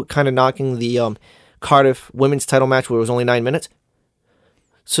know we were kind of knocking the Cardiff women's title match where it was only 9 minutes.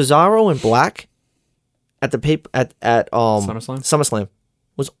 Cesaro and Black at SummerSlam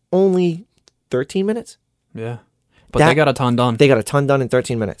was only 13 minutes. Yeah. But they got a ton done. They got a ton done in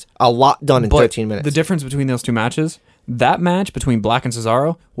 13 minutes. A lot done in 13 minutes. The difference between those 2 matches, that match between Black and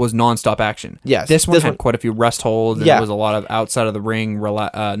Cesaro was nonstop action. Yes. This one had quite a few rest holds. And it was a lot of outside of the ring,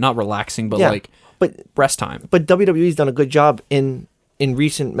 not relaxing, but rest time. But WWE's done a good job in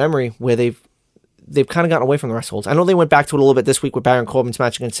recent memory where they've kind of gotten away from the rest holds. I know they went back to it a little bit this week with Baron Corbin's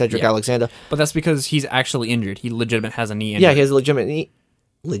match against Cedric Alexander. But that's because he's actually injured. He legitimately has a knee injury. Yeah, he has a legitimate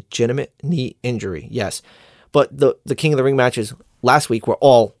knee injury, yes. But the King of the Ring matches last week were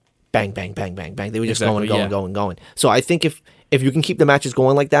all bang, bang, bang, bang, bang. They were just going. So I think if you can keep the matches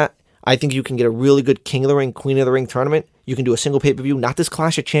going like that, I think you can get a really good King of the Ring, Queen of the Ring tournament. You can do a single pay-per-view, not this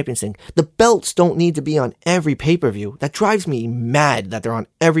Clash of Champions thing. The belts don't need to be on every pay-per-view. That drives me mad that they're on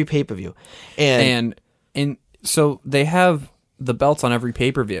every pay-per-view. And so they have the belts on every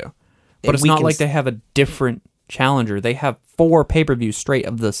pay-per-view, but it's not like they have a different challenger. They have 4 pay-per-views straight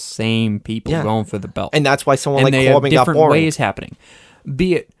of the same people going for the belt. And that's why someone like Corbin got boring. And they have different ways happening.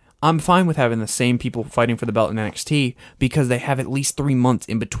 Be it, I'm fine with having the same people fighting for the belt in NXT because they have at least 3 months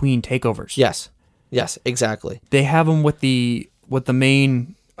in between takeovers. Yes, exactly. They have them with the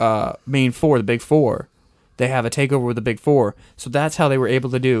main 4, the big 4. They have a takeover with the big 4. So that's how they were able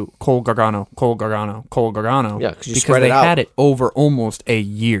to do Cole Gargano. Yeah, because they had it over almost a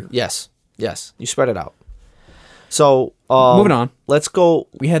year. Yes, you spread it out. So moving on, let's go.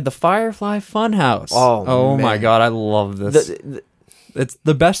 We had the Firefly Funhouse. Oh my god, I love this. It's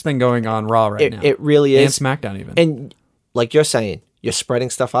the best thing going on Raw right now. It really is, and SmackDown even. And like you're saying, you're spreading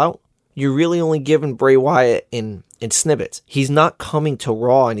stuff out. You're really only giving Bray Wyatt in snippets. He's not coming to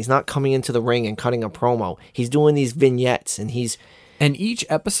Raw and he's not coming into the ring and cutting a promo. He's doing these vignettes and each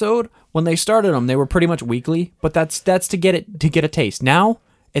episode when they started them, they were pretty much weekly. But that's to get a taste. Now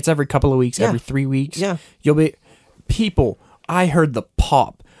it's every couple of weeks, every 3 weeks. Yeah, you'll be. People, I heard the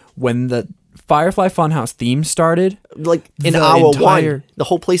pop when the Firefly Funhouse theme started. Like in hour 1, the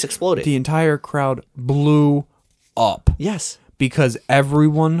whole place exploded. The entire crowd blew up. Yes. Because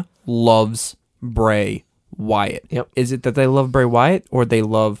everyone loves Bray Wyatt. Yep. Is it that they love Bray Wyatt or they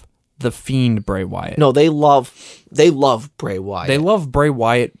love the Fiend Bray Wyatt? No, they love Bray Wyatt. They love Bray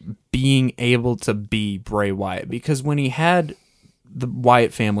Wyatt being able to be Bray Wyatt because when he had the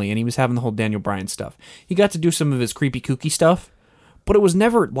Wyatt family and he was having the whole Daniel Bryan stuff, he got to do some of his creepy kooky stuff, but it was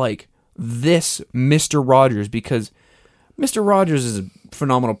never like this Mr. Rogers because Mr. Rogers is a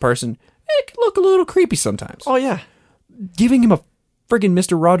phenomenal person. It can look a little creepy sometimes. Oh yeah. Giving him a friggin'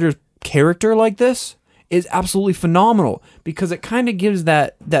 Mr. Rogers character like this is absolutely phenomenal because it kind of gives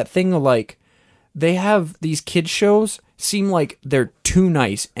that thing of like they have these kids shows seem like they're too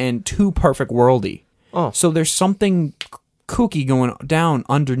nice and too perfect worldy. Oh. So there's something kooky going down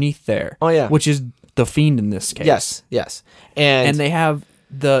underneath there. Oh, yeah. Which is the Fiend in this case. Yes. And they have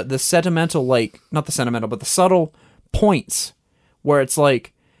the sentimental, like, not the sentimental, but the subtle points where it's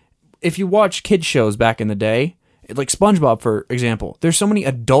like, if you watch kids shows back in the day, like SpongeBob, for example, there's so many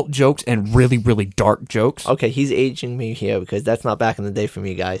adult jokes and really, really dark jokes. Okay, he's aging me here because that's not back in the day for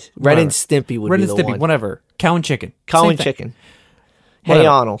me, guys. Ren and Stimpy would be the one. Whatever. Cow and Chicken. Cow and Chicken. Hey,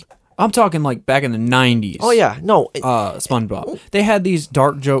 Arnold. I'm talking like back in the 90s. Oh, yeah. No. SpongeBob. They had these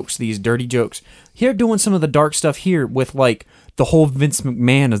dark jokes, these dirty jokes. Here doing some of the dark stuff here with like the whole Vince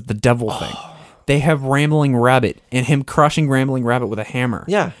McMahon as the devil thing. They have Rambling Rabbit and him crushing Rambling Rabbit with a hammer.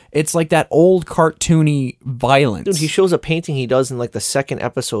 Yeah. It's like that old cartoony violence. Dude, he shows a painting he does in like the second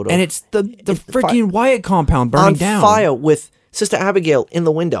episode of... And it's the freaking Wyatt compound burning down. On fire with Sister Abigail in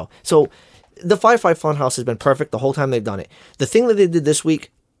the window. So the Firefly Funhouse has been perfect the whole time they've done it. The thing that they did this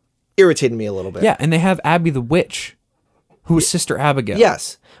week irritated me a little bit. Yeah, and they have Abby the Witch, who is Sister Abigail.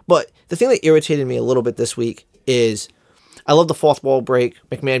 Yes, but the thing that irritated me a little bit this week is I love the fourth wall break,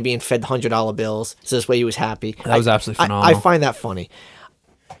 McMahon being fed $100 bills, so this way he was happy. That was absolutely phenomenal. I find that funny.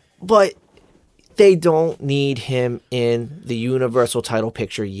 But they don't need him in the Universal title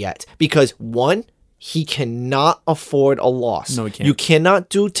picture yet. Because, one, he cannot afford a loss. No, he can't. You cannot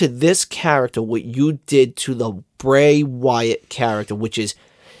do to this character what you did to the Bray Wyatt character, which is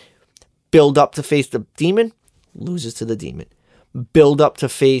build up to face the demon, loses to the demon. Build up to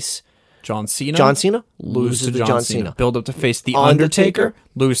face John Cena, loses to John Cena. Build up to face the Undertaker,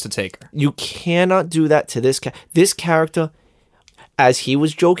 lose to Taker. You cannot do that to this this character, as he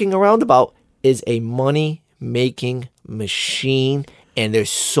was joking around about, is a money-making machine, and there's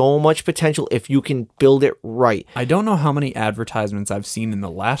so much potential if you can build it right. I don't know how many advertisements I've seen in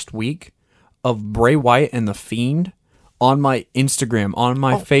the last week of Bray Wyatt and The Fiend on my Instagram, on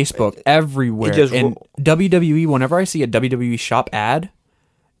my Facebook, everywhere. And WWE, whenever I see a WWE shop ad,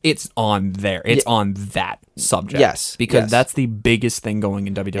 it's on there. It's on that subject. Yes. Because that's the biggest thing going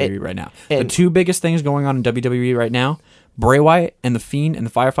in WWE right now. The two biggest things going on in WWE right now, Bray Wyatt and The Fiend and the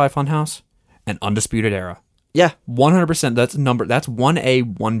Firefly Funhouse and Undisputed Era. Yeah. 100%. That's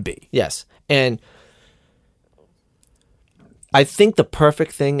 1A, 1B. Yes. And I think the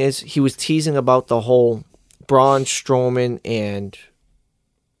perfect thing is he was teasing about the whole Braun Strowman and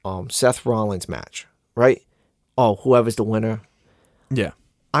Seth Rollins match, right? Oh, whoever's the winner. Yeah.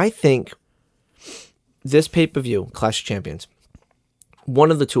 I think this pay-per-view, Clash of Champions,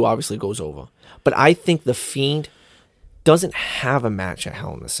 one of the two obviously goes over. But I think The Fiend doesn't have a match at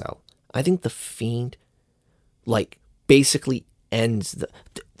Hell in a Cell. I think The Fiend, like, basically ends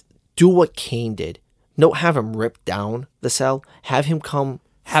do what Kane did. Don't have him rip down the cell. Have him come...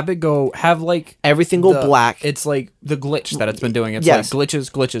 Have like... everything go black. It's like the glitch that it's been doing. It's yes. like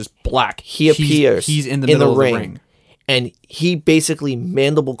glitches, black. He appears. He's in the middle of the ring. And he basically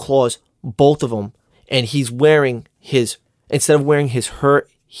mandible claws both of them. And he's wearing his... instead of wearing his hurt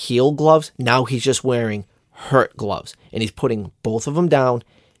heel gloves, now he's just wearing hurt gloves. And he's putting both of them down.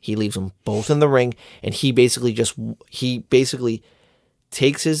 He leaves them both in the ring. And he basically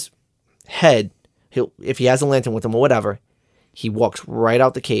takes his head... if he has a lantern with him or whatever, he walks right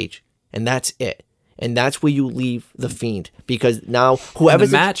out the cage, and that's it. And that's where you leave the Fiend, because now whoever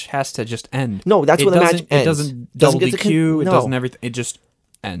the match has to just end. No, that's where the match ends. It doesn't double DQ. It doesn't everything. It just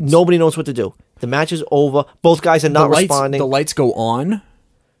ends. Nobody knows what to do. The match is over. Both guys are not responding. The lights go on.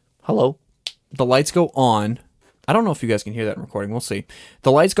 Hello. The lights go on. I don't know if you guys can hear that in recording. We'll see.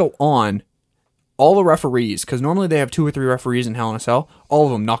 The lights go on. All the referees, because normally they have 2 or 3 referees in Hell in a Cell, all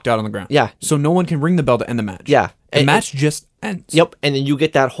of them knocked out on the ground. Yeah. So no one can ring the bell to end the match. Yeah. The match just ends. Yep. And then you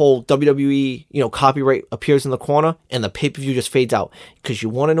get that whole WWE, copyright appears in the corner, and the pay-per-view just fades out. Because you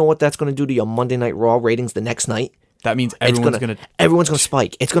want to know what that's going to do to your Monday Night Raw ratings the next night? That means everyone's going to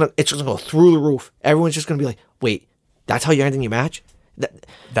spike. It's just going to go through the roof. Everyone's just going to be like, wait, that's how you're ending your match?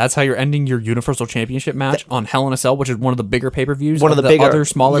 That's how you're ending your Universal Championship match on Hell in a Cell, which is one of the bigger pay-per-views. One of the bigger, other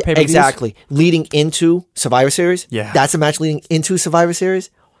smaller pay-per-views. Exactly. Leading into Survivor Series. Yeah. That's a match leading into Survivor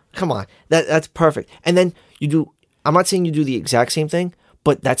Series. Come on. That's perfect. And then you do, I'm not saying you do the exact same thing,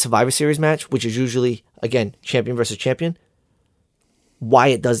 but that Survivor Series match, which is usually, again, champion versus champion,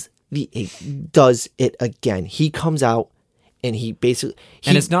 Wyatt does it again. He comes out and he basically...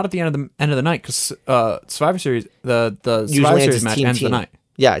 and it's not at the end of the night, because Survivor Series, the Survivor Series match ends the night.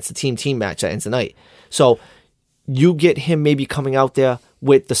 Yeah, it's the team match that ends the night. So you get him maybe coming out there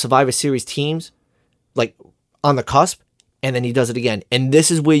with the Survivor Series teams, like on the cusp, and then he does it again. And this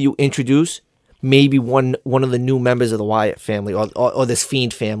is where you introduce maybe one of the new members of the Wyatt family or this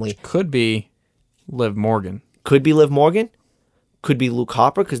Fiend family. Could be Liv Morgan. Could be Liv Morgan. Could be Luke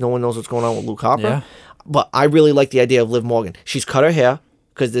Harper, because no one knows what's going on with Luke Harper. Yeah. But I really like the idea of Liv Morgan. She's cut her hair,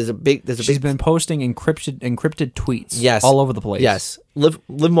 because She's been posting encrypted tweets. Yes. All over the place. Yes. Liv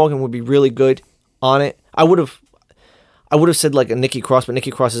Morgan would be really good on it. I would have said like a Nikki Cross, but Nikki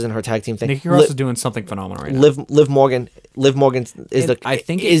Cross isn't her tag team thing. Nikki Cross is doing something phenomenal right now. Liv Morgan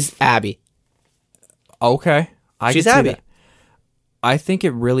is Abby. Okay. She's can see Abby. that. I think it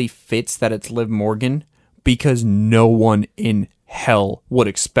really fits that it's Liv Morgan because no one in hell would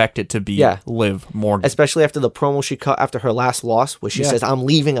expect it to be Liv Morgan. Especially after the promo she cut after her last loss, where she says, "I'm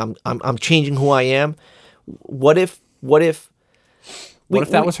leaving. I'm changing who I am." What if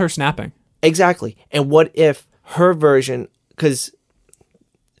that was her snapping? Exactly. And what if her version? Because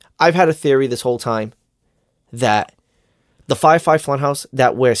I've had a theory this whole time that the 5-5 Funhouse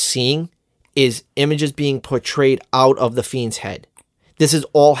that we're seeing is images being portrayed out of the Fiend's head. This is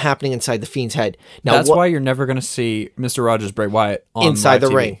all happening inside the Fiend's head. Now, that's why you're never going to see Mr. Rogers Bray Wyatt on inside the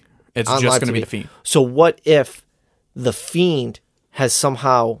TV. ring. It's just going to be the Fiend. So what if the Fiend has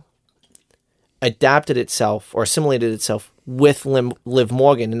somehow adapted itself or assimilated itself with Liv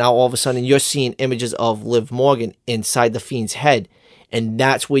Morgan, and now all of a sudden you're seeing images of Liv Morgan inside the Fiend's head, and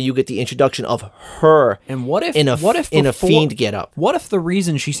that's where you get the introduction of her. And what if in a Fiend getup? What if the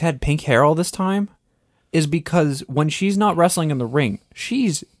reason she's had pink hair all this time is because when she's not wrestling in the ring,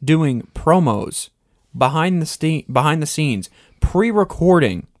 she's doing promos behind the scenes,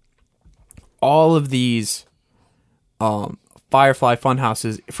 pre-recording all of these Firefly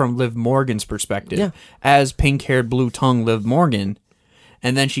Funhouses from Liv Morgan's perspective as pink-haired, blue-tongued Liv Morgan,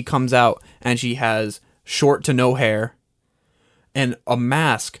 and then she comes out and she has short to no hair and a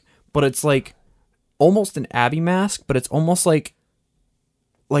mask, but it's like almost an Abby mask, but it's almost like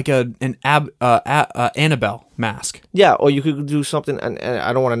an Annabelle mask. Yeah, or you could do something, and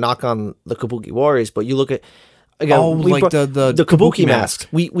I don't want to knock on the Kabuki Warriors, but you look at again, the Kabuki masks.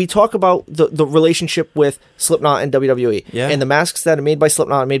 We talk about the relationship with Slipknot and WWE, and the masks that are made by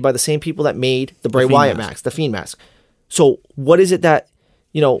Slipknot are made by the same people that made the Bray Wyatt mask, the Fiend mask. So what is it that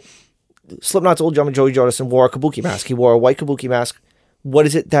Slipknot's old drummer Joey Jordison wore a Kabuki mask. He wore a white Kabuki mask. What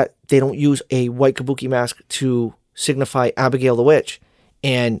is it that they don't use a white Kabuki mask to signify Abigail the Witch?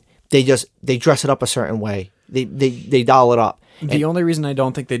 And they dress it up a certain way. They doll it up. The only reason I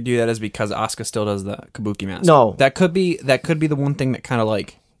don't think they do that is because Asuka still does the Kabuki mask. No, that could be the one thing that kind of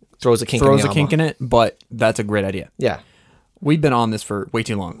like throws a kink in it. But that's a great idea. Yeah, we've been on this for way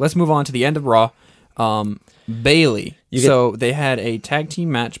too long. Let's move on to the end of Raw. Bayley. So they had a tag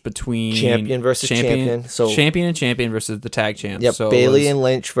team match between champion versus champion. So champion and champion versus the tag champs. Yep. So Bayley and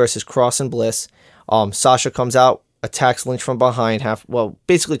Lynch versus Cross and Bliss. Sasha comes out, attacks Lynch from behind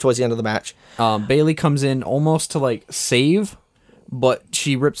basically towards the end of the match. Bayley comes in almost to like save, but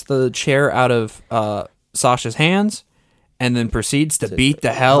she rips the chair out of Sasha's hands and then proceeds to beat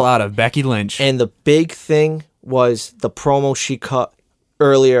the hell out of Becky Lynch. And the big thing was the promo she cut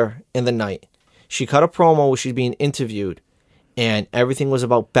earlier in the night. She cut a promo where she's being interviewed, and everything was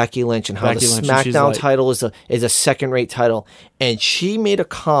about Becky Lynch and how the SmackDown title is a second-rate title. And she made a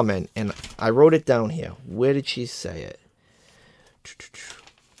comment, and I wrote it down here. Where did she say it?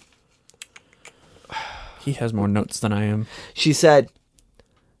 He has more notes than I am. She said,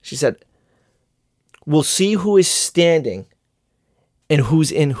 "We'll see who is standing and who's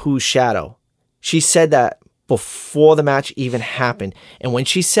in whose shadow." She said that before the match even happened. And when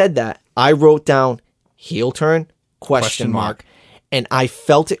she said that, I wrote down heel turn, question mark. And I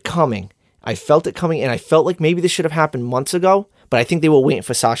felt it coming. And I felt like maybe this should have happened months ago, but I think they were waiting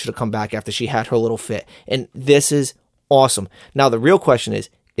for Sasha to come back after she had her little fit. And this is awesome. Now, the real question is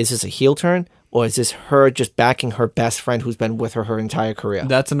this a heel turn, or is this her just backing her best friend who's been with her entire career?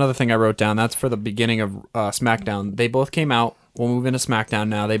 That's another thing I wrote down. That's for the beginning of SmackDown. They both came out. We'll move into SmackDown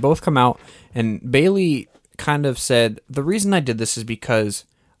now. They both come out, and Bayley kind of said, the reason I did this is because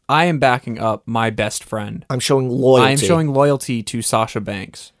I am backing up my best friend. I'm showing loyalty. I am showing loyalty to Sasha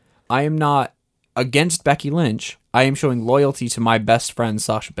Banks. I am not against Becky Lynch. I am showing loyalty to my best friend,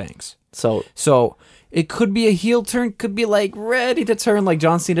 Sasha Banks. So it could be a heel turn, could be like ready to turn, like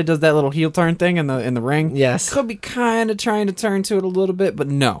John Cena does that little heel turn thing in the ring. Yes. Could be kind of trying to turn to it a little bit, but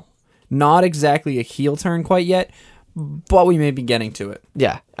no. Not exactly a heel turn quite yet, but we may be getting to it.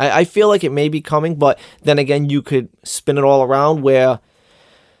 Yeah. I feel like it may be coming, but then again, you could spin it all around where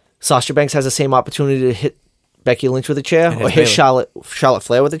Sasha Banks has the same opportunity to hit Becky Lynch with a chair or hit Charlotte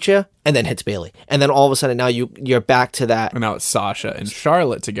Flair with a chair and then hits Bayley. And then all of a sudden now you're back to that. And now it's Sasha and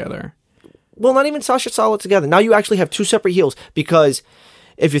Charlotte together. Well, not even Sasha Charlotte together. Now you actually have two separate heels, because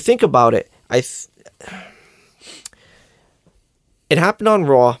if you think about it, it happened on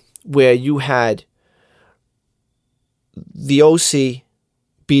Raw where you had the OC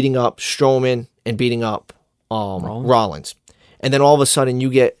beating up Strowman and beating up Rollins. And then all of a sudden you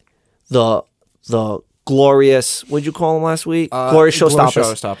get the glorious, what did you call them last week? Glorious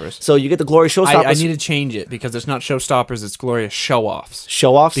Showstoppers. So you get the Glorious Showstoppers. I need to change it because it's not Showstoppers, it's Glorious Show-Offs.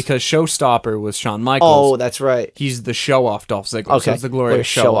 Show-Offs? Because Showstopper was Shawn Michaels. Oh, that's right. He's the show-off Dolph Ziggler. Okay. So it's the Glorious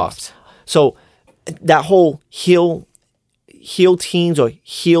Show-Offs. So that whole heel teams or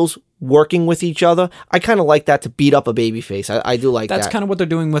heels working with each other, I kind of like that to beat up a babyface. I do like that. That's kind of what they're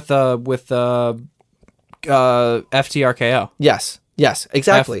doing with FTRKO. Yes,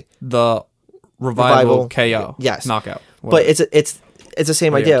 exactly. The Revival KO. Yes. Knockout. Whatever. But it's the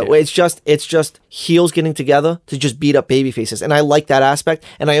same idea. Okay. It's just heels getting together to just beat up babyfaces. And I like that aspect.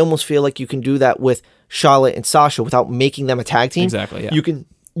 And I almost feel like you can do that with Charlotte and Sasha without making them a tag team. Exactly, yeah.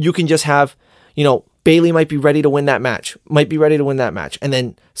 You can just have, Bayley might be ready to win that match. And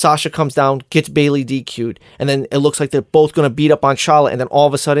then Sasha comes down, gets Bayley DQ'd. And then it looks like they're both going to beat up on Charlotte. And then all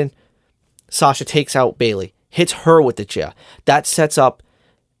of a sudden, Sasha takes out Bayley, hits her with the chair. That sets up.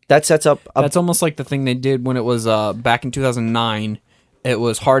 That's almost like the thing they did when it was back in 2009. It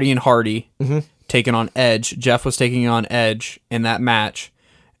was Hardy and Hardy taking on Edge. Jeff was taking on Edge in that match.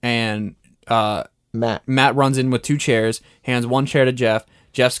 And Matt runs in with 2 chairs, hands 1 chair to Jeff.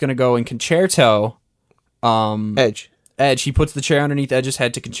 Jeff's going to go and concerto Edge. He puts the chair underneath Edge's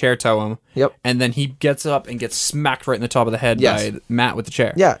head to concerto him. Yep. And then he gets up and gets smacked right in the top of the head by Matt with the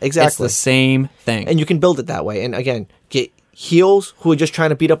chair. Yeah, exactly. It's the same thing. And you can build it that way. And again, get heels who are just trying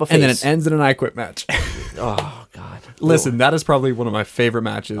to beat up a face. And then it ends in an I Quit match. Oh, God. Listen, that is probably one of my favorite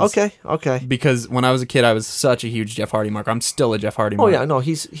matches. Okay. Because when I was a kid, I was such a huge Jeff Hardy mark. I'm still a Jeff Hardy mark. Oh, yeah, no,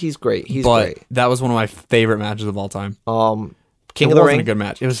 he's great. He's great. That was one of my favorite matches of all time. King of the Ring. It wasn't a good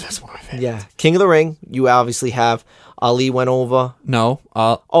match. It was just one of my favorites. Yeah. King of the Ring, you obviously have Ali went over. No.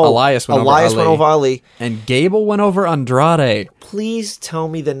 Elias went over Ali. And Gable went over Andrade. Please tell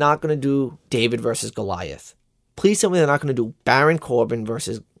me they're not going to do David versus Goliath. Please tell me they're not going to do Baron Corbin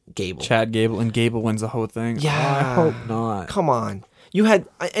versus Gable. Chad Gable, and Gable wins the whole thing. Yeah. I hope not. Come on. You had,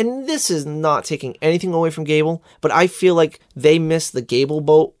 and this is not taking anything away from Gable, but I feel like they missed the Gable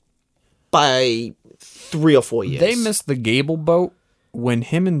boat by 3 or 4 years. They missed the Gable boat when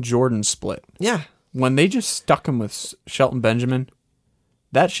him and Jordan split. Yeah. When they just stuck him with Shelton Benjamin,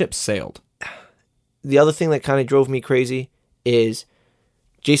 that ship sailed. The other thing that kind of drove me crazy is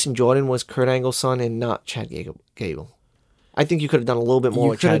Jason Jordan was Kurt Angle's son and not Chad Gable. I think you could have done a little bit more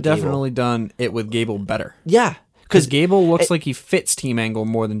with Chad Gable. You could have definitely done it with Gable better. Yeah. Because Gable looks like he fits Team Angle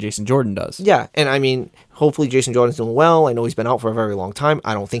more than Jason Jordan does. Yeah, and I mean, hopefully Jason Jordan's doing well. I know he's been out for a very long time.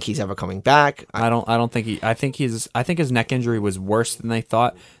 I don't think he's ever coming back. I think his neck injury was worse than they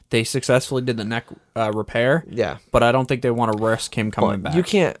thought. They successfully did the neck repair. Yeah, but I don't think they want to risk him coming back. You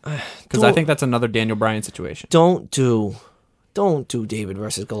can't, because I think that's another Daniel Bryan situation. Don't do David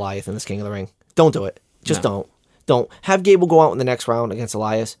versus Goliath in this King of the Ring. Don't do it. Just don't have Gable go out in the next round against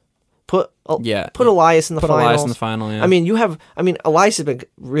Elias. Put Elias in the finals. Elias in the final, yeah. Elias has been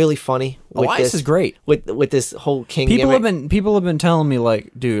really funny. Elias is great with this whole King. People have been telling me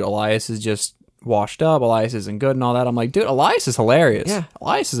like, dude, Elias is just washed up. Elias isn't good and all that. I'm like, dude, Elias is hilarious. Yeah,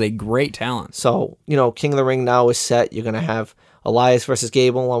 Elias is a great talent. So King of the Ring now is set. You're gonna have Elias versus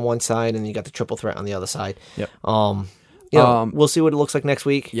Gable on one side, and you got the triple threat on the other side. Yep. We'll see what it looks like next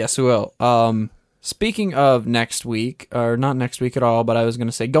week. Yes, we will. Speaking of next week, or not next week at all, but I was going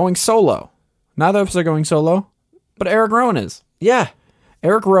to say going solo. Neither of us are going solo, but Eric Rowan is. Yeah.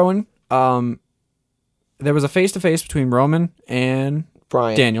 Eric Rowan, there was a face-to-face between Roman and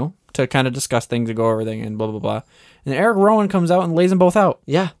Brian Daniel to kind of discuss things and go over everything and blah, blah, blah. And Eric Rowan comes out and lays them both out.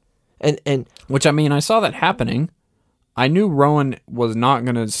 Yeah. And which, I mean, I saw that happening. I knew Rowan was not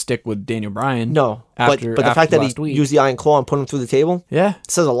going to stick with Daniel Bryan. No, but the fact that he used the Iron Claw and put him through the table,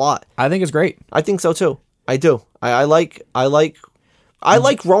 says a lot. I think it's great. I think so too. I do. I like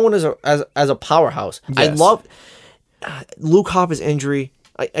Rowan as a powerhouse. Yes. I love Luke Harper's injury.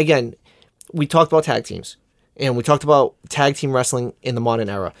 Again, we talked about tag teams, and we talked about tag team wrestling in the modern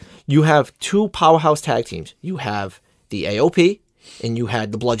era. You have 2 powerhouse tag teams. You have the AOP, and you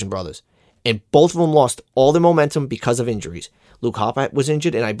had the Bludgeon Brothers. And both of them lost all their momentum because of injuries. Luke Harper was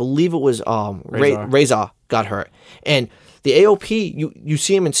injured, and I believe it was Razor got hurt. And the AOP, you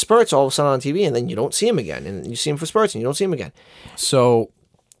see him in spurts all of a sudden on TV, and then you don't see him again. And you see him for spurts, and you don't see him again. So,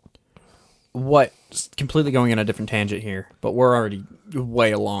 completely going in a different tangent here, but we're already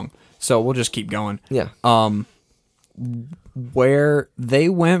way along. So we'll just keep going. Yeah. Where they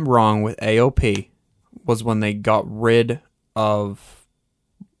went wrong with AOP was when they got rid of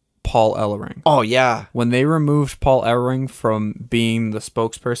Paul Ellering. Oh, yeah. When they removed Paul Ellering from being the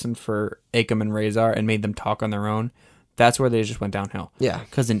spokesperson for Akam and Razor and made them talk on their own, That's where they just went downhill. Yeah.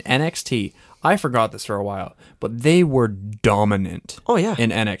 Because in NXT, I forgot this for a while, but they were dominant. Oh, yeah. In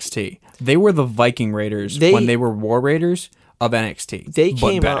NXT. They were the Viking Raiders when they were War Raiders of NXT.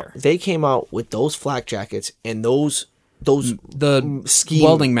 They came out with those flak jackets and those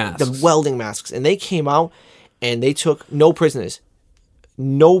welding masks. The welding masks. And they came out and they took no prisoners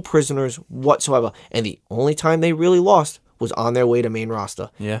whatsoever. And the only time they really lost was on their way to main roster.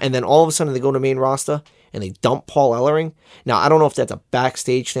 Yeah. And then all of a sudden they go to main roster and they dump Paul Ellering. Now, I don't know if that's a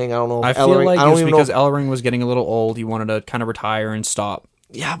backstage thing. I don't know if I feel like it was because Ellering was getting a little old. He wanted to kind of retire and stop.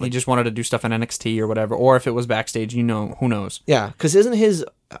 Yeah, but he just wanted to do stuff in NXT or whatever. Or if it was backstage, who knows? Yeah, because isn't his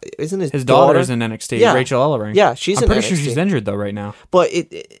daughter's in NXT, yeah. Rachel Ellering. Yeah, I'm pretty sure she's injured though right now. But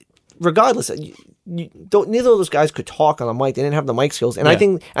regardless, neither of those guys could talk on the mic. They didn't have the mic skills, and I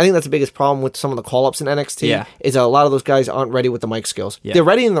think that's the biggest problem with some of the call-ups in NXT. Yeah. Is that a lot of those guys aren't ready with the mic skills. Yeah. They're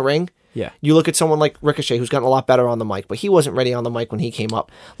ready in the ring. Yeah. You look at someone like Ricochet, who's gotten a lot better on the mic, but he wasn't ready on the mic when he came up.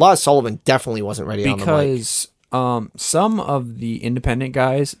 Lars Sullivan definitely wasn't ready on the mic. Because some of the independent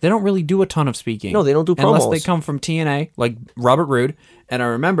guys, they don't really do a ton of speaking. No, they don't do promos. Unless they come from TNA, like Robert Roode. And I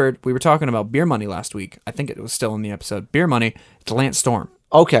remembered we were talking about Beer Money last week. I think it was still in the episode. Beer Money, it's Lance Storm.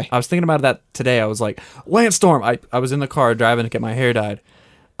 Okay. I was thinking about that today. I was like, Lance Storm. I was in the car driving to get my hair dyed.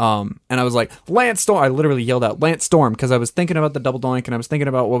 And I was like, Lance Storm. I literally yelled out, Lance Storm, because I was thinking about the Double Doink and I was thinking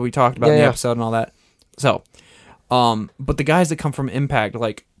about what we talked about in the episode and all that. So, but the guys that come from Impact,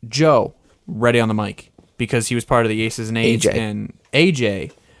 like Joe, ready on the mic, because he was part of the Aces and Eights, and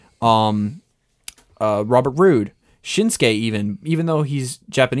AJ, Robert Roode, Shinsuke, even though he's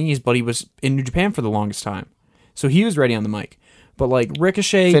Japanese, but he was in New Japan for the longest time, so he was ready on the mic. But like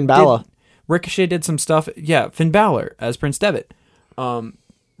Ricochet, Ricochet did some stuff. Yeah, Finn Balor as Prince Devitt.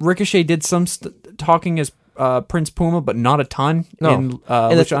 Ricochet did some talking as Prince Puma, but not a ton in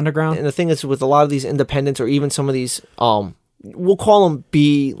Lucha Underground. And the thing is, with a lot of these independents, or even some of these, we'll call them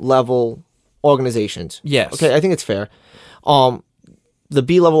B-level organizations. Yes. Okay, I think it's fair. The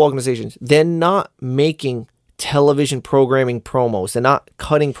B-level organizations, they're not making television programming promos. They're not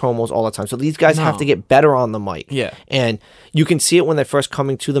cutting promos all the time. So these guys have to get better on the mic. Yeah. And you can see it when they're first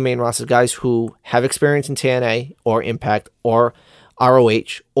coming to the main roster, guys who have experience in TNA or Impact or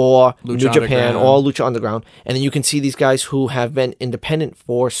ROH or Lucha New Japan Underground. or Lucha Underground. And then you can see these guys who have been independent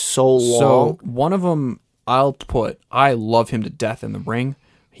for so long. So one of them I love him to death in the ring.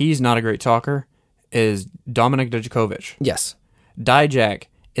 He's not a great talker, is Dominik Dijakovic. Yes. Dijak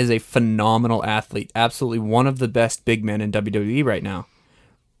is a phenomenal athlete. Absolutely one of the best big men in WWE right now.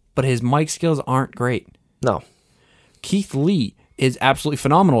 But his mic skills aren't great. No. Keith Lee is absolutely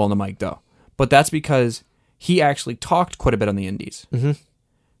phenomenal on the mic, though. But that's because he actually talked quite a bit on the indies. Mm-hmm.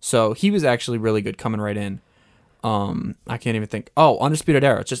 So he was actually really good coming right in. I can't even think. Oh, Undisputed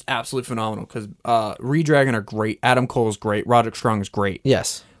Era. It's just absolutely phenomenal because Redragon are great. Adam Cole is great. Roderick Strong is great.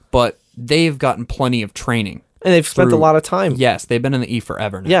 Yes. But they've gotten plenty of training. And they've spent a lot of time. Yes, they've been in the E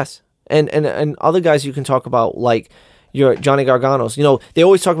forever now. Yes. And other guys you can talk about, like your Johnny Garganos. You know, they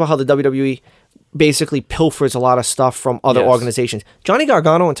always talk about how the WWE basically pilfers a lot of stuff from other organizations. Johnny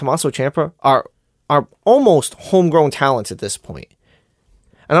Gargano and Tommaso Ciampa are almost homegrown talents at this point.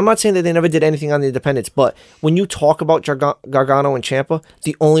 And I'm not saying that they never did anything on the independents, but when you talk about Gargano and Ciampa,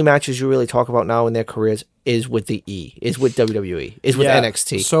 the only matches you really talk about now in their careers is with the E, is with WWE, is with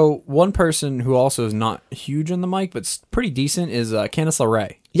NXT. So one person who also is not huge on the mic, but pretty decent, is Candice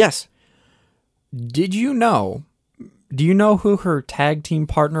LeRae. Yes. Do you know who her tag team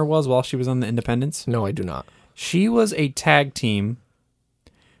partner was while she was on the independents? No, I do not. She was a tag team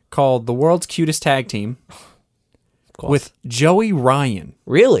called the World's Cutest Tag Team with Joey Ryan.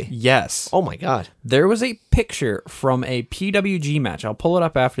 Really? Yes. Oh my God. There was a picture from a PWG match. I'll pull it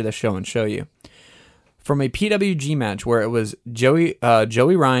up after the show and show you. From a PWG match where it was Joey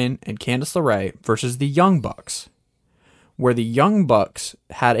Ryan and Candice LeRae versus the Young Bucks, where the Young Bucks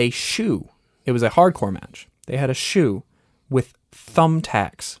had a shoe. It was a hardcore match. They had a shoe with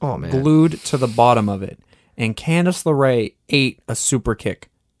thumbtacks glued to the bottom of it, and Candice LeRae ate a super kick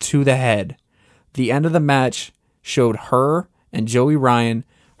to the head. The end of the match showed her and Joey Ryan,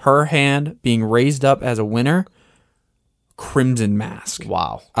 her hand being raised up as a winner, crimson mask.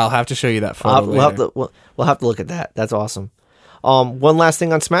 Wow. I'll have to show you that photo later. We'll have to look at that. That's awesome. One last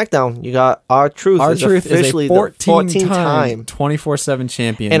thing on SmackDown. You got R-Truth. R-Truth is officially a 14-time the 24/7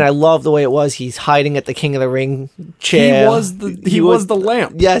 champion. And I love the way it was. He's hiding at the King of the Ring chair. He was the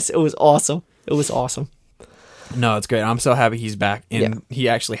lamp. Yes, it was awesome. It was awesome. No, it's great. I'm so happy he's back, and he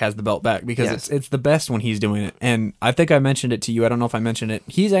actually has the belt back, because it's the best when he's doing it. And I think I mentioned it to you. I don't know if I mentioned it.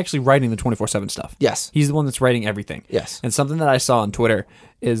 He's actually writing the 24/7 stuff. Yes. He's the one that's writing everything. Yes. And something that I saw on Twitter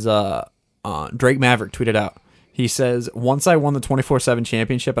is Drake Maverick tweeted out. He says, once I won the 24/7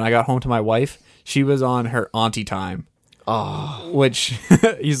 championship and I got home to my wife, she was on her auntie time. Oh. Which,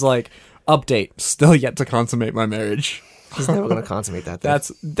 he's like, update, still yet to consummate my marriage. He's never going to consummate that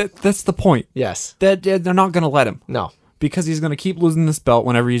thing. That's the point. Yes. They're not going to let him. No. Because he's going to keep losing this belt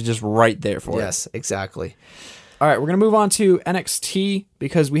whenever he's just right there for it. Yes, exactly. All right, we're going to move on to NXT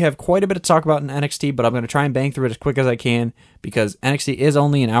because we have quite a bit to talk about in NXT, but I'm going to try and bang through it as quick as I can because NXT is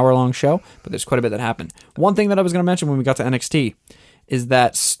only an hour-long show, but there's quite a bit that happened. One thing that I was going to mention when we got to NXT is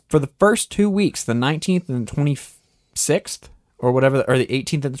that for the first 2 weeks, the 19th and the 26th, or whatever, or the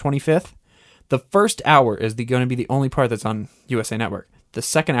 18th and the 25th, the first hour is going to be the only part that's on USA Network. The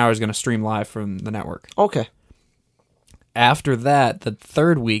second hour is going to stream live from the network. Okay. After that, the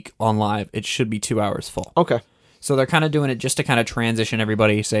third week on live, it should be 2 hours full. Okay. So they're kind of doing it just to kind of transition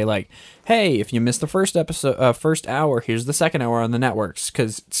everybody. Say like, hey, if you missed the first episode, first hour, here's the second hour on the networks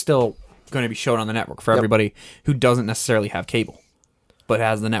because it's still going to be shown on the network for everybody who doesn't necessarily have cable, but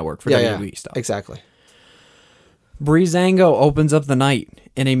has the network for WWE stuff. Exactly. Breezango opens up the night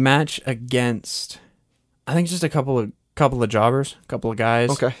in a match against, I think, just a couple of jobbers, a couple of guys.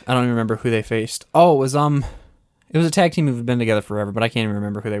 Okay. I don't even remember who they faced. Oh, it was a tag team who've been together forever, but I can't even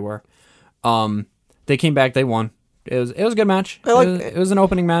remember who they were. They came back, they won. It was a good match. It was an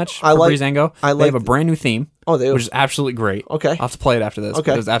opening match for Breezango. They have a brand new theme, which is absolutely great. Okay. I'll have to play it after this, but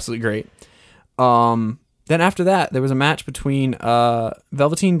it was absolutely great. Then after that, there was a match between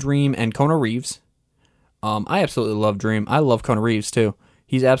Velveteen Dream and Kona Reeves. I absolutely love Dream. I love Kona Reeves, too.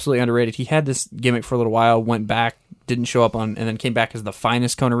 He's absolutely underrated. He had this gimmick for a little while, went back, didn't show up and then came back as the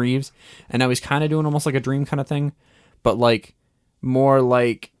finest Kona Reeves. And now he's kind of doing almost like a Dream kind of thing, but like more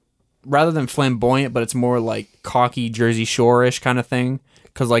like, rather than flamboyant, but it's more like cocky Jersey Shore-ish kind of thing.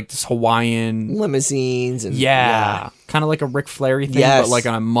 Because like this Hawaiian limousines and kind of like a Ric Flair-y thing, but like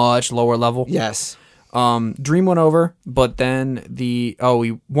on a much lower level. Yes. Dream went over, but then he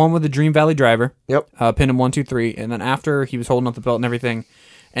won with the Dream Valley Driver. Yep. Pinned him 1, 2, 3, and then after he was holding up the belt and everything,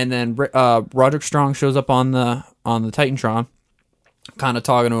 and then Roderick Strong shows up on the Titantron, kind of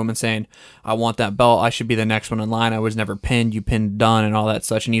talking to him and saying, I want that belt, I should be the next one in line, I was never pinned, you pinned done, and all that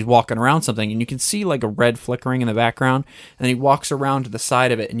such. And he's walking around something, and you can see like a red flickering in the background, and he walks around to the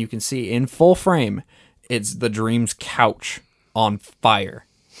side of it, and you can see in full frame it's the Dream's couch on fire,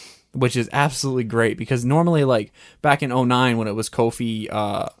 which is absolutely great. Because normally, like back in 2009 when it was Kofi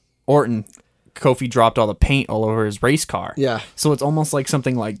Orton, Kofi dropped all the paint all over his race car. Yeah. So it's almost like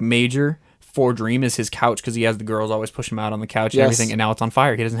something like major for Dream is his couch, because he has the girls always push him out on the couch and everything, and now it's on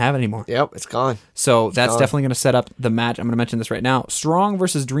fire. He doesn't have it anymore. Yep, it's gone. So that's definitely going to set up the match. I'm going to mention this right now. Strong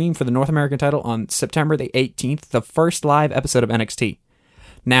versus Dream for the North American title on September the 18th, the first live episode of NXT.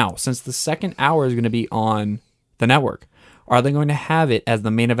 Now, since the second hour is going to be on the network, are they going to have it as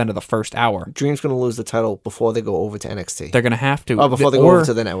the main event of the first hour? Dream's going to lose the title before they go over to NXT. They're going to have to. Oh, before they go over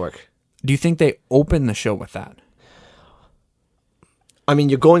to the network. Do you think they open the show with that? I mean,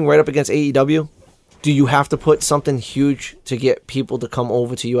 you're going right up against AEW. Do you have to put something huge to get people to come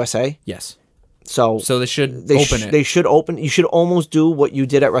over to USA? Yes. So they should open it. They should open. You should almost do what you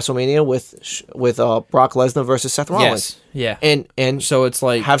did at WrestleMania with Brock Lesnar versus Seth Rollins. Yes. Yeah. And so it's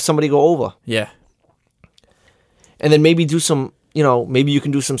like have somebody go over. Yeah. And then maybe do some. Maybe you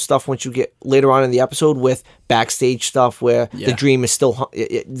can do some stuff once you get later on in the episode with backstage stuff where the Dream is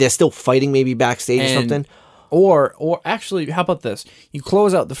they're still fighting maybe backstage or something. Or actually, how about this? You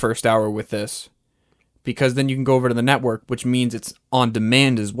close out the first hour with this, because then you can go over to the network, which means it's on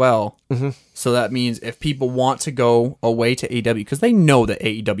demand as well. Mm-hmm. So that means if people want to go away to AEW, because they know that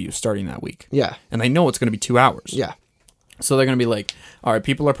AEW is starting that week. Yeah. And they know it's going to be 2 hours. Yeah. So they're going to be like, all right,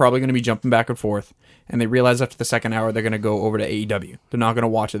 people are probably going to be jumping back and forth. And they realize after the second hour, they're going to go over to AEW. They're not going to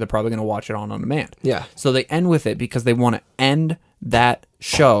watch it. They're probably going to watch it on demand. Yeah. So they end with it because they want to end that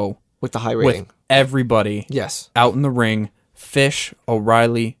show with the high rating. With everybody out in the ring. Fish,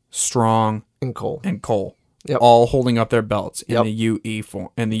 O'Reilly, Strong, and Cole. Yep. All holding up their belts in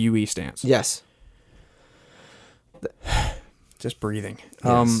the UE stance. Yes. Just breathing.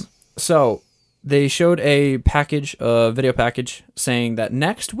 Yes. So they showed a video package, saying that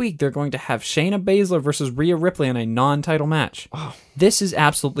next week they're going to have Shayna Baszler versus Rhea Ripley in a non-title match. Wow. This is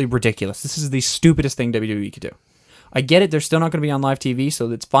absolutely ridiculous. This is the stupidest thing WWE could do. I get it. They're still not going to be on live TV, so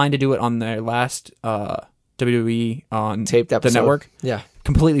it's fine to do it on their last WWE on taped episode. The network. Yeah.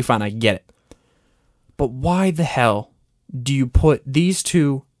 Completely fine. I get it. But why the hell do you put these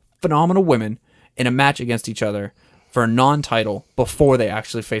two phenomenal women in a match against each other for a non-title before they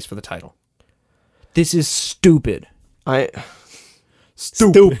actually face for the title? This is stupid.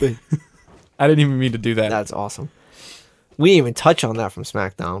 Stupid. I didn't even mean to do that. That's awesome. We didn't even touch on that from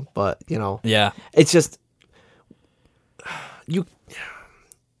SmackDown, but, Yeah. It's just, you're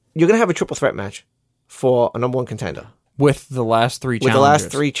gonna have a triple threat match for a number one contender with the last three with challengers. the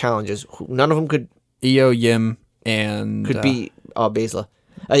last three challengers. None of them could Io, Yim, and could be Baszler.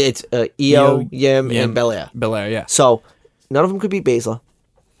 It's Io, Yim, and Belair. Belair, yeah. So none of them could beat Baszler.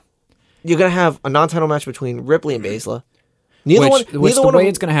 You're gonna have a non-title match between Ripley and Baszler. Which the way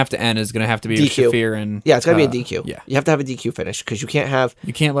it's gonna have to end is gonna have to be DQ. with Shafir and Yeah, it's gotta be a DQ. Yeah, you have to have a DQ finish because you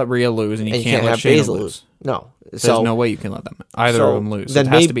can't let Rhea lose and you can't let have Shayna Baszler lose. No, There's no way you can let them either of them lose. It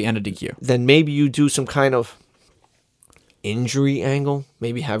has to be end of DQ. Then maybe you do some kind of injury angle.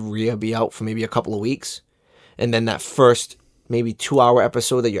 Maybe have Rhea be out for maybe a couple of weeks, and then that first maybe 2-hour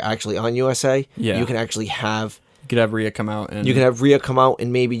episode that you're actually on USA, you can actually have. You could have Rhea come out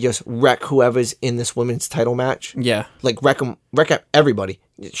and maybe just wreck whoever's in this women's title match. Yeah, like wreck everybody.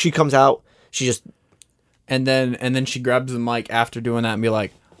 She comes out, she just and then she grabs the mic after doing that and be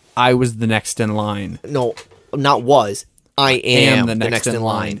like, "I was the next in line." No, not was. I am the next in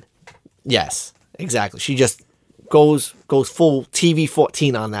line. Yes, exactly. She just goes full TV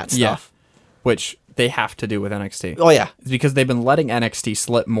 14 on that stuff. Yeah, which they have to do with NXT. Oh yeah, it's because they've been letting NXT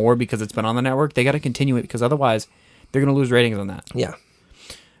slip more because it's been on the network. They got to continue it because otherwise they're going to lose ratings on that. Yeah.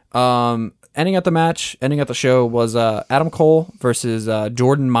 Ending at the show was Adam Cole versus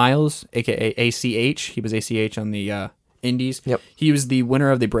Jordan Miles, aka ACH. He was ACH on the Indies. Yep. He was the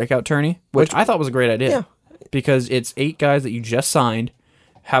winner of the breakout tourney, which I thought was a great idea. Yeah. Because it's 8 guys that you just signed,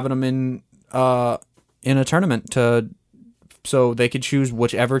 having them in a tournament so they could choose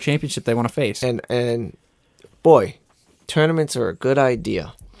whichever championship they want to face. And boy, tournaments are a good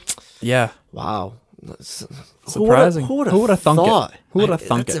idea. Yeah. Wow. Surprising. Who would have thunk it? Who would have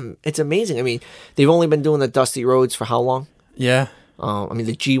thunk it? It's amazing. I mean, they've only been doing the Dusty Rhodes for how long? Yeah. I mean,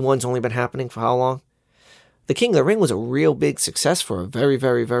 the G1's only been happening for how long? The King of the Ring was a real big success for a very,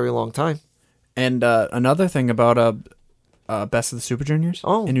 very, very long time. And another thing about Best of the Super Juniors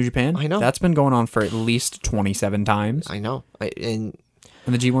in New Japan, I know. That's been going on for at least 27 times. I know. And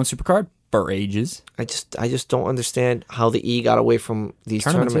the G1 Supercard for ages. I just don't understand how the E got away from these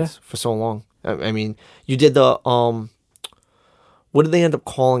tournaments for so long. I mean, you did the what did they end up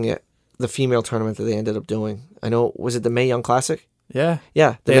calling it? The female tournament that they ended up doing. I know, was it the Mae Young Classic? Yeah.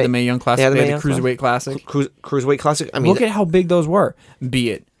 Yeah. They had the Mae Young Classic. They had the Cruiserweight Classic. Cruiserweight Classic. I mean, look at how big those were. Be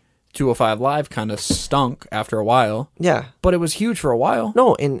it 205 Live kind of stunk after a while. Yeah. But it was huge for a while.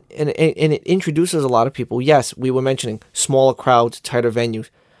 No, and it introduces a lot of people. Yes, we were mentioning smaller crowds, tighter venues.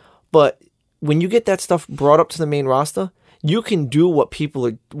 But when you get that stuff brought up to the main roster, you can do what people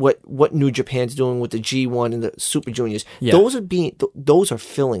are what New Japan's doing with the G1 and the Super Juniors. Yeah. Those are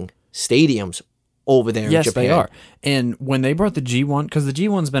filling stadiums over there in Japan. Yes, they are. And when they brought the G1, because the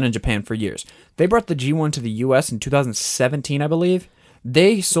G1's been in Japan for years, they brought the G1 to the US in 2017, I believe.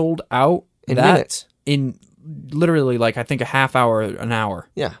 They sold out in minutes. In literally, like, I think a half hour, an hour.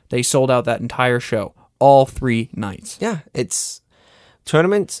 Yeah. They sold out that entire show, all 3 nights. Yeah,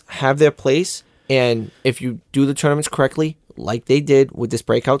 tournaments have their place, and if you do the tournaments correctly, like they did with this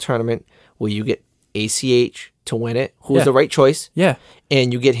breakout tournament, where you get ACH to win it, who was the right choice. Yeah.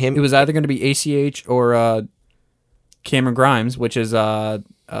 And you get him. It was either going to be ACH or Cameron Grimes, which is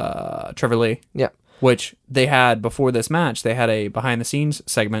Trevor Lee. Yeah. Which they had before this match. They had a behind-the-scenes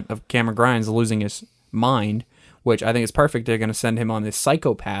segment of Cameron Grimes losing his mind, which I think is perfect. They're going to send him on this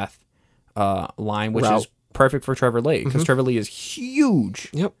psychopath line, which is perfect for Trevor Lee, because Trevor Lee is huge.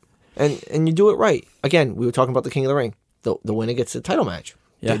 Yep. And you do it right. Again, we were talking about the King of the Ring. The winner gets the title match.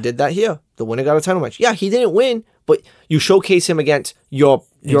 Yeah. They did that here. The winner got a title match. Yeah, he didn't win, but you showcase him against your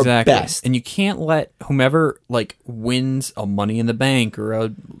best. And you can't let whomever wins a Money in the Bank or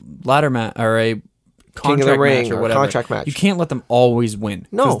a ladder match or a King of the Ring match or whatever. Contract match. You can't let them always win.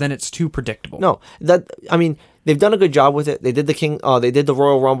 No, because then it's too predictable. No, they've done a good job with it. They did they did the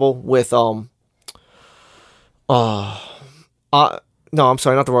Royal Rumble with no, I'm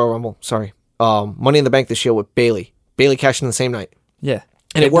sorry, not the Royal Rumble. Sorry, Money in the Bank this year with Bayley. Bayley cashed in the same night. Yeah,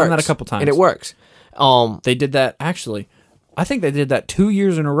 and it works. Done that a couple times, and it works. They did that actually. I think they did that 2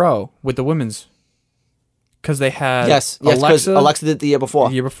 years in a row with the women's. Because they had Alexa did the year before.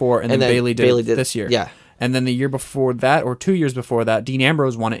 And then Bayley did it this year. Yeah. And then the year before that, or 2 years before that, Dean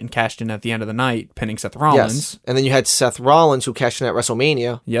Ambrose won it and cashed in at the end of the night, pinning Seth Rollins. Yes. And then you had Seth Rollins, who cashed in at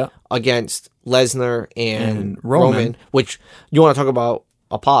WrestleMania against Lesnar and Roman, which you want to talk about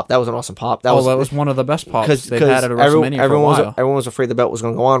a pop. That was an awesome pop. That was one of the best pops they've had at a WrestleMania for a while. Everyone was afraid the belt was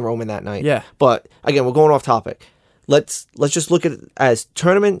going to go on Roman that night. Yeah. But again, we're going off topic. Let's just look at it as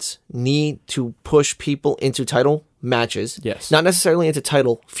tournaments need to push people into title matches. Yes. Not necessarily into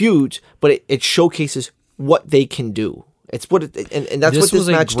title feuds, but it showcases what they can do. It's what and that's what this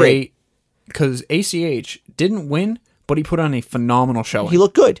match did. Because ACH didn't win, but he put on a phenomenal showing. He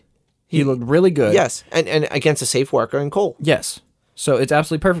looked good. He looked really good. Yes, and against a safe worker in Cole. Yes. So it's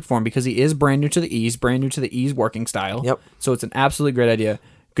absolutely perfect for him because he is brand new to the E's, brand new to the E's working style. Yep. So it's an absolutely great idea.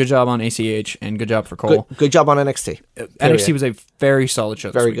 Good job on ACH and good job for Cole. Good job on NXT. NXT was a very solid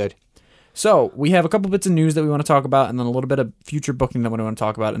show. Very good. So we have a couple bits of news that we want to talk about and then a little bit of future booking that we want to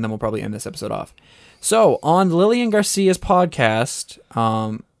talk about, and then we'll probably end this episode off. So on Lillian Garcia's podcast,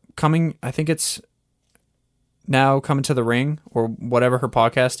 coming, I think it's now Coming to the Ring or whatever her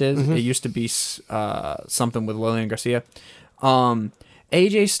podcast is. Mm-hmm. It used to be something with Lillian Garcia.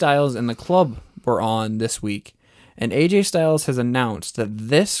 AJ Styles and the Club were on this week, and AJ Styles has announced that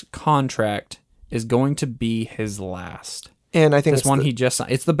this contract is going to be his last. And I think this one he just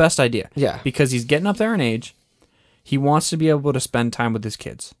signed. It's the best idea. Yeah. Because he's getting up there in age. He wants to be able to spend time with his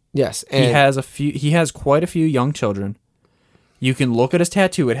kids. Yes. And he has quite a few young children. You can look at his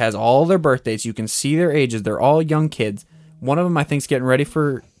tattoo. It has all their birthdays. You can see their ages. They're all young kids. One of them, I think, is getting ready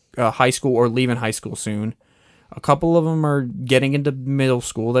for high school or leaving high school soon. A couple of them are getting into middle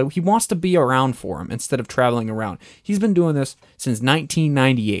school. He wants to be around for them instead of traveling around. He's been doing this since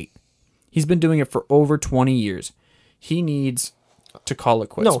 1998. He's been doing it for over 20 years. He needs to call it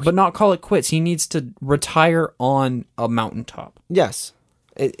quits. But not call it quits. He needs to retire on a mountaintop. Yes.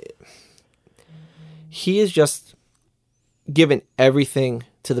 He is just given everything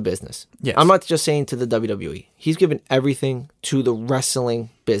to the business. Yes. I'm not just saying to the WWE. He's given everything to the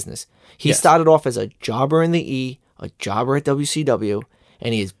wrestling business. He started off as a jobber in the E, a jobber at WCW,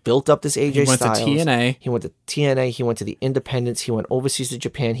 and he has built up this AJ Styles. He went to TNA. He went to TNA. He went to the Independents. He went overseas to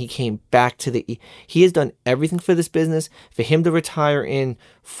Japan. He came back to the E. He has done everything for this business. For him to retire in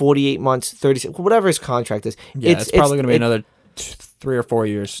 48 months, 36, whatever his contract is. Yeah, it's probably going to be another 3 or 4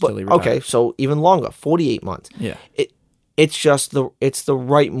 years till he retires. Okay, so even longer, 48 months. Yeah. It's the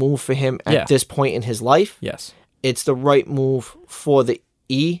right move for him at this point in his life. Yes. It's the right move for the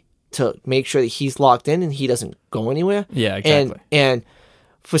E to make sure that he's locked in and he doesn't go anywhere. Yeah, exactly. And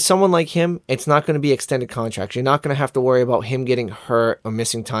for someone like him, it's not going to be extended contracts. You're not going to have to worry about him getting hurt or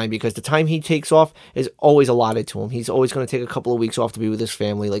missing time because the time he takes off is always allotted to him. He's always going to take a couple of weeks off to be with his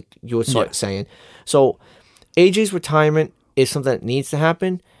family, like you were saying. So AJ's retirement is something that needs to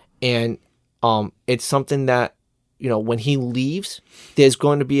happen, and it's something that, you know, when he leaves, there's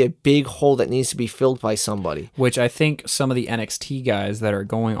going to be a big hole that needs to be filled by somebody. Which I think some of the NXT guys that are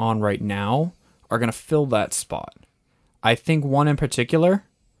going on right now are going to fill that spot. I think one in particular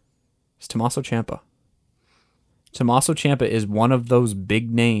is Tommaso Ciampa. Tommaso Ciampa is one of those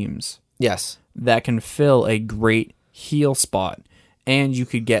big names. Yes. That can fill a great heel spot. And you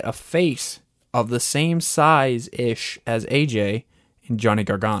could get a face of the same size-ish as AJ in Johnny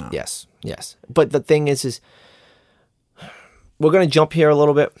Gargano. Yes. But the thing is we're going to jump here a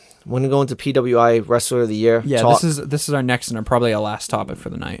little bit. We're going to go into PWI Wrestler of the Year. Yeah, this is our next and probably our last topic for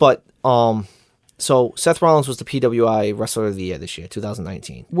the night. But so Seth Rollins was the PWI Wrestler of the Year this year,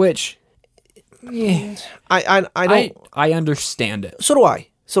 2019. Which, yeah, I understand it. So do I.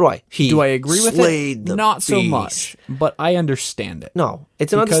 Do I agree with it? Not beast. So much, but I understand it. No,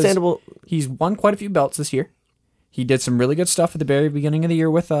 it's an understandable. He's won quite a few belts this year. He did some really good stuff at the very beginning of the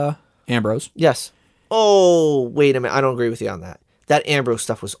year with Ambrose. Yes. Oh, wait a minute. I don't agree with you on that. That Ambrose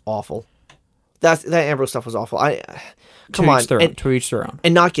stuff was awful. That Ambrose stuff was awful. Come on. To each their own.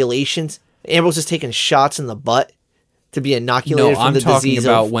 Inoculations. Ambrose is taking shots in the butt to be inoculated from the disease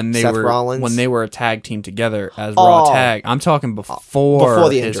of Seth Rollins. When they were a tag team together as Raw Tag. I'm talking before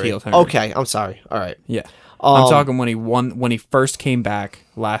the his injury. heel turn. Okay, I'm sorry. All right. Yeah. I'm talking when he first came back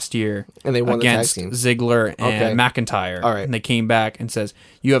last year and they won against the tag team. Ziggler and McIntyre. All right. And they came back and says,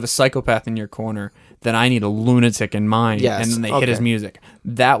 "You have a psychopath in your corner, then I need a lunatic in mine." Yes. And then they hit his music.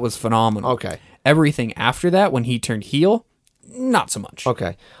 That was phenomenal. Okay. Everything after that, when he turned heel, not so much.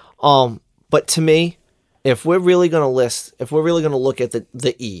 Okay. But to me, if we're really going to look at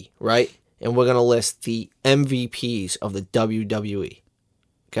the E, right? And we're going to list the MVPs of the WWE.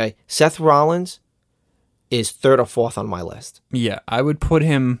 Okay? Seth Rollins is third or fourth on my list. Yeah, I would put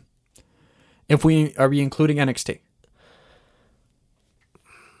him. Are we including NXT?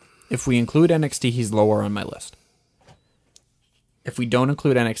 If we include NXT, he's lower on my list. If we don't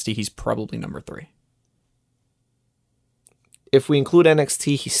include NXT, he's probably number 3. If we include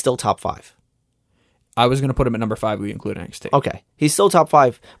NXT, he's still top 5. I was going to put him at number 5. We include NXT. Okay, he's still top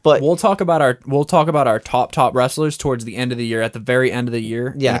 5, but we'll talk about our top wrestlers towards the end of the year, at the very end of the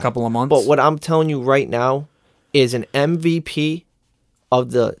year, in a couple of months. But what I'm telling you right now is an MVP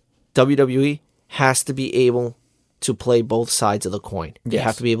of the WWE has to be able to play both sides of the coin. They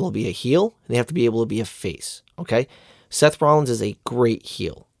have to be able to be a heel, and they have to be able to be a face. Okay, Seth Rollins is a great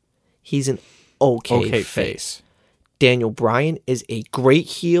heel. He's an okay face. Daniel Bryan is a great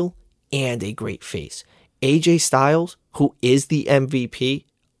heel and a great face. AJ Styles, who is the MVP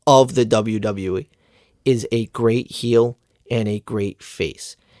of the WWE, is a great heel and a great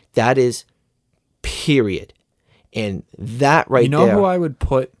face. That is period. And that right there. You know who I would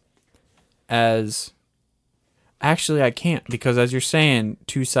put as... Actually, I can't, because as you're saying,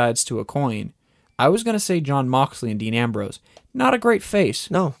 two sides to a coin. I was going to say Jon Moxley and Dean Ambrose. Not a great face.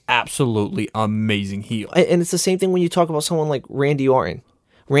 No. Absolutely amazing heel. And it's the same thing when you talk about someone like Randy Orton.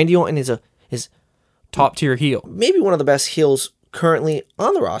 Randy Orton is top tier heel. Maybe one of the best heels currently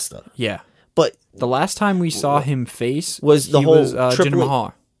on the roster. Yeah. But the last time we saw him face was Jinder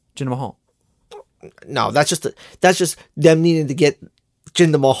Mahal. Jinder Mahal. No, that's just them needing to get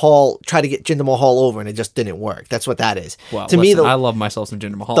Jinder Mahal, try to get Jinder Mahal over, and it just didn't work. That's what that is. Well, I love myself some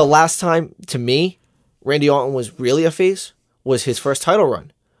Jinder Mahal. The last time, to me, Randy Orton was really a face was his first title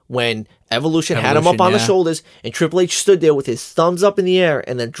run, when Evolution had him up on the shoulders, and Triple H stood there with his thumbs up in the air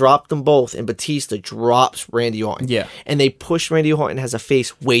and then dropped them both, and Batista drops Randy Orton. Yeah. And they pushed Randy Orton as a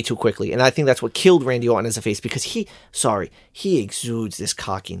face way too quickly, and I think that's what killed Randy Orton as a face, because he exudes this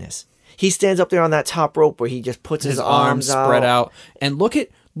cockiness. He stands up there on that top rope where he just puts his arms spread out. And look at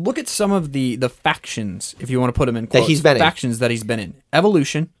some of the factions, if you want to put them in quotes. That he's been factions that he's been in.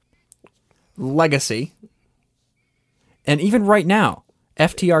 Evolution, Legacy, and even right now,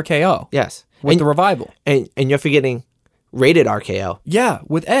 FTRKO. Yes. With the Revival. And you're forgetting Rated RKO. Yeah,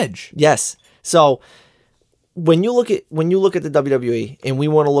 with Edge. Yes. So when you look at the WWE and we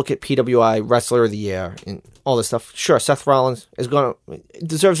want to look at PWI Wrestler of the Year and all this stuff, sure, Seth Rollins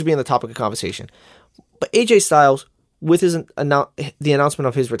deserves to be in the topic of conversation. But AJ Styles, with the announcement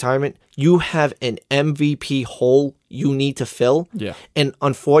of his retirement, you have an MVP hole you need to fill. Yeah. And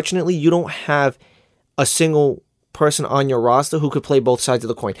unfortunately, you don't have a single person on your roster who could play both sides of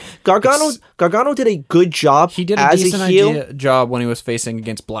the coin. Gargano did a good job. He did as a decent job when he was facing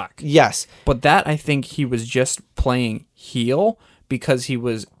against Black. Yes. But that, I think he was just playing heel because he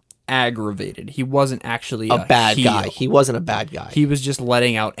was aggravated. He wasn't actually a bad heel. guy. He wasn't a bad guy. He was just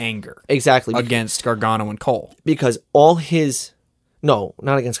letting out anger. Exactly. Against Gargano and Cole. Because not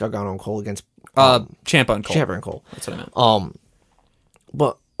against Gargano and Cole, against Ciampa and Cole. Ciampa and Cole. That's what I meant.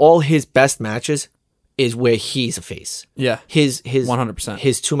 But all his best matches is where he's a face. Yeah. His 100%.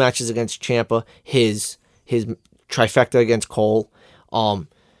 His 2 matches against Ciampa, his trifecta against Cole.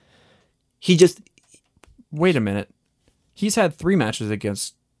 He just... Wait a minute. He's had 3 matches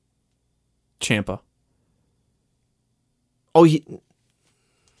against Ciampa. Oh, we're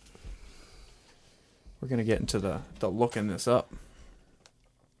going to get into the looking this up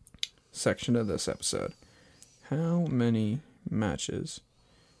section of this episode. How many matches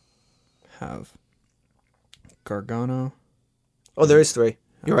have Gargano? Oh, there is 3.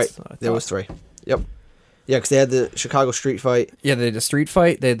 You're right. There was 3. Yep. Yeah, because they had the Chicago street fight. Yeah, they had the street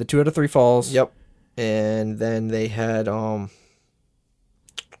fight. They had the 2 out of 3 falls. Yep. And then they had...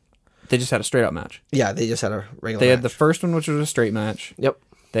 They just had a straight up match. Yeah, they just had a regular They match. had the first one, which was a straight match. Yep.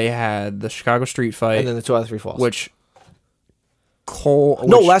 They had the Chicago street fight. And then the 2 out of 3 falls. Which Cole...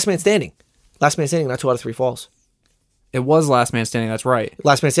 No, last man standing. Last man standing, not 2 out of 3 falls. It was last man standing, that's right.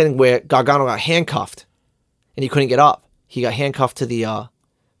 Last man standing where Gargano got handcuffed. And he couldn't get up. He got handcuffed to the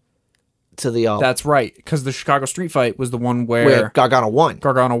That's right, because the Chicago street fight was the one where Gargano won.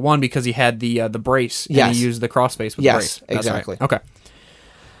 Gargano won because he had the brace and he used the crossface with the brace. Yes, exactly. Right. Okay.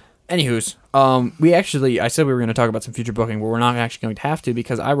 Anywho's, I said we were going to talk about some future booking, but we're not actually going to have to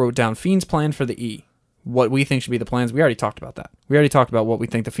because I wrote down Fiend's plan for the E. What we think should be the plans. We already talked about that. We already talked about what we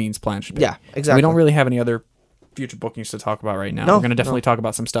think the Fiend's plan should be. Yeah, exactly. We don't really have any other future bookings to talk about right now. No, we're going to definitely talk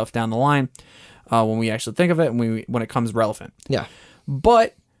about some stuff down the line when we actually think of it and when it comes relevant. Yeah.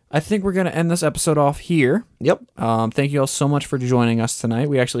 But I think we're going to end this episode off here. Yep. Thank you all so much for joining us tonight.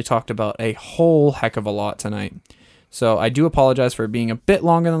 We actually talked about a whole heck of a lot tonight. So I do apologize for it being a bit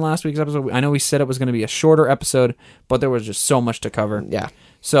longer than last week's episode. I know we said it was going to be a shorter episode, but there was just so much to cover. Yeah.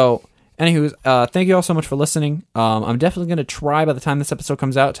 So, anywho, thank you all so much for listening. I'm definitely going to try by the time this episode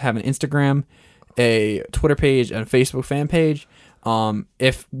comes out to have an Instagram, a Twitter page, and a Facebook fan page.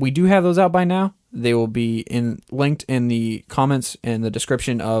 If we do have those out by now, they will be linked in the comments in the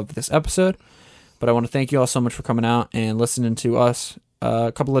description of this episode. But I want to thank you all so much for coming out and listening to us,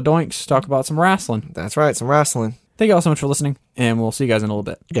 a couple of doinks, talk about some wrestling. That's right, some wrestling. Thank you all so much for listening, and we'll see you guys in a little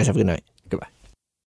bit. You guys have a good night.